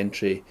refused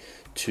entry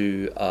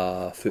to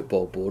a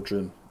football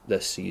boardroom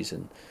this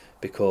season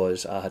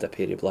because I had a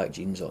pair of black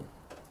jeans on.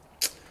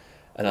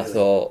 And really? I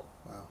thought,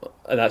 wow.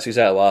 And that's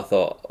exactly what I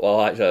thought.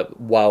 Well, actually,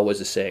 wow was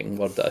the second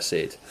word that I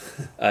said.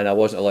 And I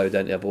wasn't allowed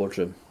into a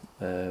boardroom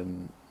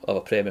of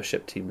a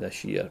Premiership team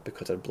this year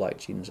because I had black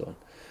jeans on.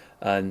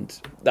 And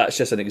that's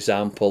just an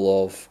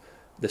example of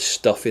the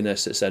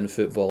stuffiness that's in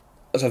football.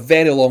 It's a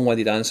very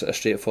long-winded answer to a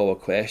straightforward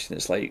question.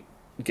 It's like,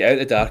 get out of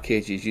the dark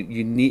ages,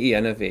 you need to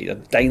innovate. They're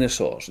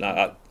dinosaurs,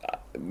 and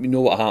we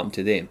know what happened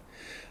to them.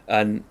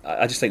 And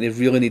I just think they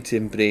really need to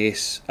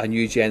embrace a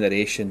new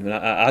generation. I mean,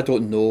 I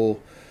don't know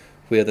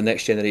where the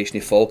next generation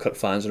of Falkirk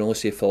fans, and I only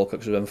say Falkirk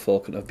because when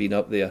Falkirk have been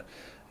up there,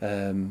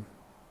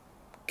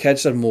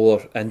 kids are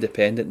more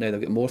independent now.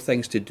 They've got more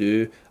things to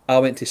do. I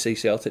went to see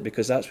Celtic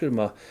because that's where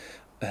my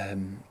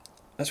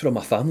that's where all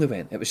my family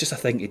went. It was just a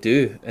thing to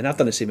do, and I've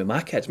done the same with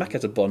my kids. My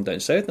kids are born down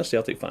south and they're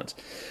Celtic fans,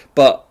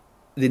 but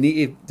they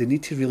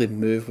need to really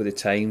move with the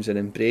times and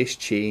embrace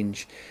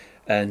change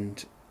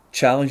and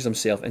challenge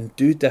themselves and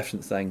do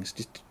different things.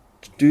 Just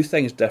do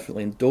things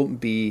differently and don't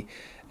be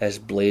as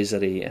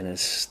blazery and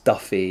as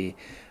stuffy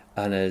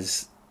and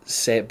as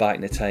set back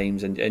in the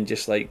times, and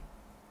just like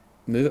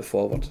move it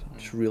forward.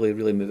 Just really,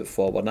 really move it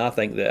forward. And I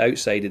think that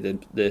outside of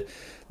the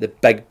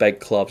big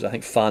clubs, I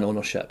think fan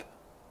ownership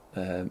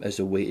is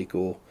the way to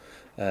go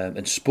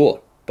in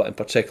sport, but in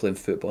particular in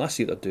football. I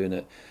see what they're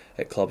doing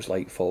at clubs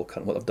like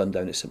Falkirk, what they've done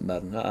down at St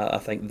Mirren. I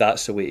think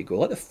that's the way to go.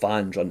 Let the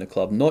fans run the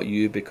club, not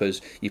you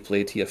because you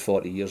played here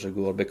 40 years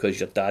ago or because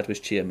your dad was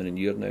chairman and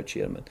you're now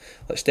chairman.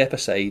 Let's step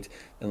aside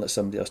and let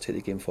somebody else take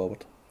the game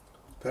forward.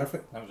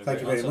 Perfect.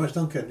 Thank you very much,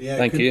 Duncan. Yeah,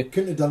 Thank you.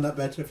 Couldn't have done that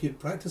better if you'd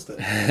practiced it.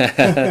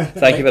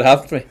 Thank you for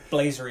having me.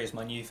 Blazery is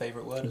my new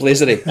favourite word.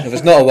 Blazery. If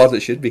it's not a word,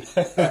 it should be.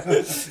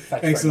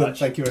 Excellent.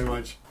 Thank you very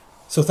much.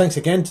 So thanks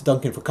again to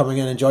Duncan for coming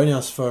in and joining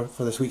us for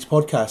this week's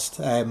podcast.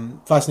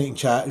 Fascinating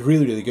chat,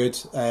 really, really good.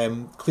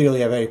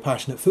 Clearly a very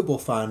passionate football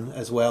fan,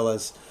 as well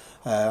as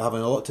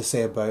having a lot to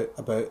say about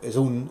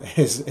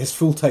his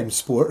full-time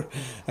sport,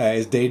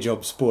 his day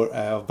job sport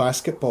of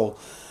basketball.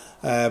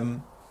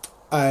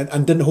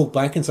 And didn't hold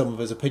back in some of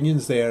his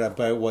opinions there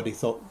about what he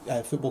thought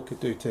football could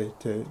do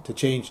to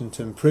change and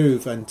to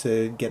improve and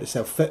to get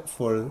itself fit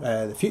for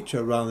the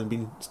future rather than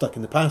being stuck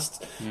in the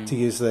past, to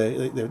use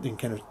the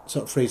kind of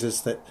sort of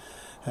phrases that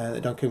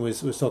Duncan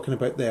was talking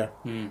about there.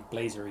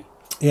 Blazery.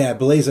 Yeah,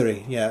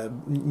 blazery. Yeah,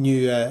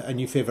 a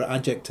new favourite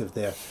adjective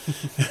there.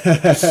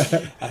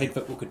 I think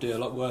football could do a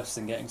lot worse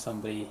than getting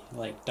somebody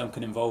like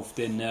Duncan involved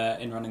in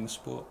running the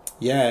sport.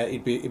 Yeah,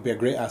 it'd be a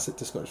great asset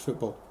to Scottish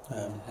football.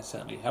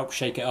 Certainly help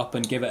shake it up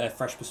and give it a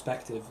fresh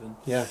perspective, and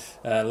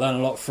learn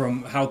a lot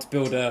from how to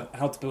build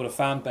a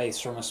fan base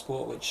from a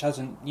sport which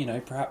hasn't,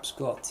 perhaps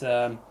got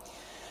a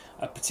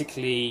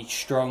particularly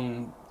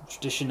strong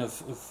tradition of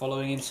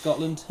following in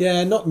Scotland.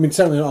 Yeah,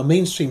 certainly not a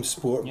mainstream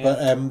sport,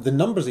 but the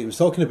numbers he was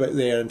talking about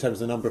there in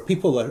terms of the number of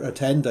people that are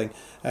attending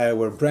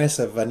were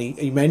impressive, and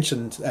he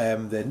mentioned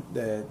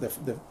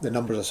the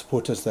numbers of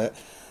supporters that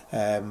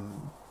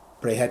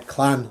Braehead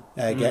Clan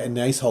get in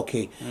the ice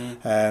hockey,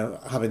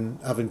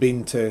 having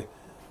been to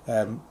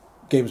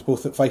games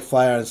both at Fife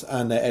Flyers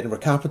and at Edinburgh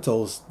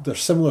Capitals. There's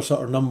similar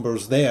sort of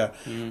numbers there.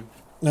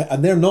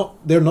 And they're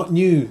not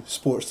new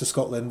sports to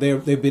Scotland.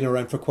 They've been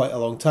around for quite a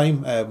long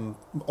time.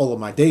 All of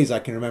my days, I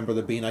can remember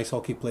there being ice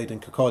hockey played in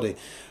Kirkcaldy,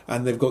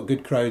 and they've got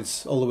good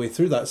crowds all the way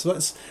through that. So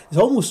it's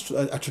almost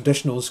a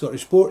traditional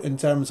Scottish sport in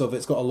terms of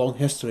it's got a long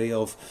history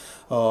of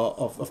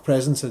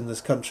presence in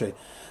this country.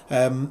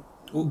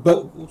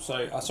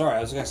 Sorry, I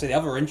was going to say the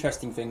other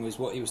interesting thing was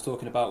what he was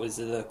talking about was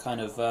the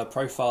kind of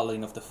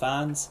profiling of the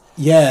fans.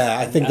 Yeah,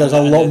 I think there's a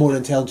lot more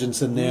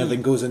intelligence in there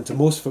than goes into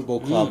most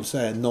football clubs.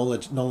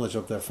 Knowledge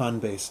of their fan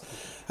base.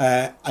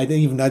 I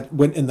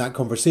went in that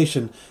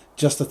conversation.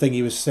 Just the thing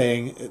he was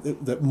saying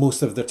that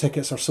most of their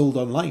tickets are sold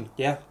online.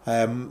 Yeah,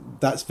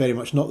 that's very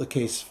much not the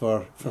case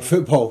for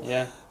football.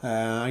 Yeah,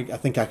 I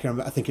think I can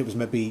remember. I think it was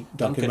maybe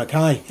Duncan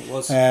Mackay. It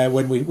was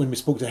when we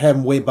spoke to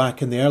him way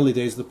back in the early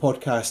days of the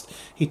podcast.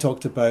 He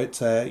talked about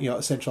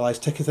a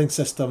centralised ticketing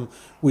system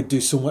would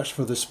do so much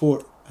for the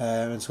sport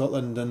in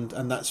Scotland,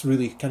 and that's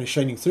really kind of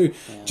shining through.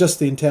 Yeah. Just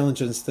the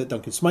intelligence that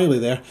Duncan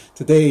Smillie there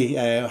today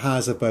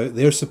has about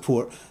their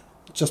support.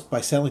 Just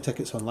by selling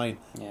tickets online,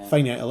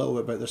 finding out a little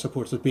bit about their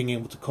supporters, being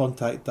able to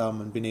contact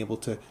them and being able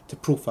to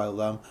profile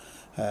them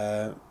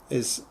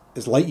is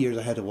light years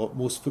ahead of what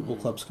most football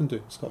clubs can do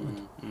in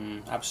Scotland.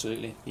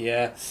 Absolutely,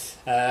 yeah.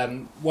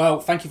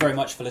 Well, thank you very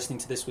much for listening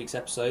to this week's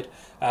episode.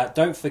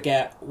 Don't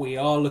forget, we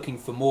are looking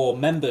for more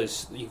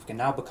members. You can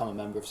now become a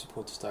member of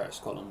Supporters Direct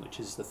Scotland, which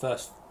is the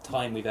first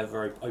time we've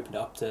ever opened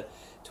it up to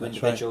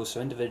individuals,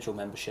 so individual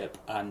membership,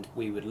 and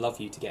we would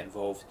love you to get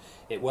involved.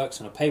 It works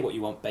on a pay what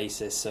you want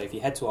basis, so if you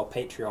head to our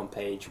Patreon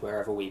page,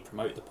 wherever we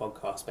promote the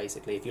podcast,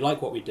 basically, if you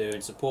like what we do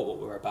and support what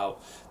we're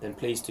about, then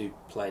please do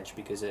pledge,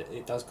 because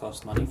it does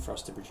cost money for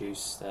us to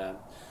produce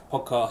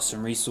podcasts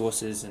and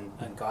resources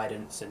and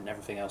guidance and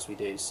everything else we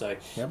do. So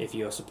if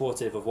you're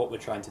supportive of what we're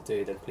trying to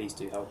do, then please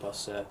do help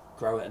us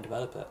grow it and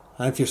develop it.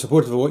 And if you're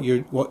supportive of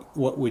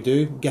what we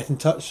do, get in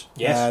touch.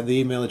 Yes. The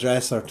email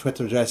address or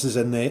Twitter address is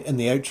in the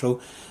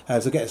outro.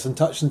 So get us in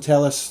touch and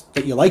tell us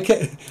that you like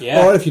it,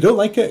 or if you don't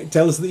like it,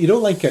 tell us that you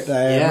don't like it,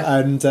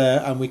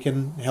 and we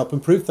can help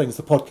improve things,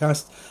 the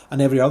podcast and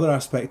every other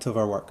aspect of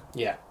our work.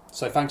 Yeah.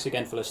 So thanks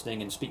again for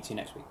listening, and speak to you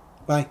next week.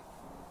 Bye.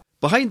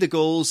 Behind the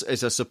Goals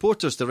is a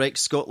Supporters Direct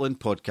Scotland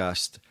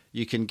podcast.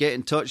 You can get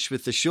in touch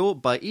with the show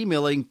by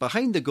emailing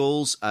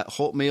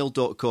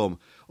behindthegoals@hotmail.com,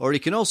 or you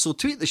can also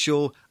tweet the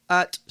show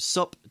at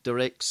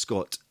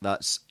SupDirectScot.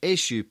 That's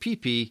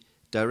SUPP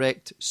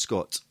Direct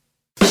Scot.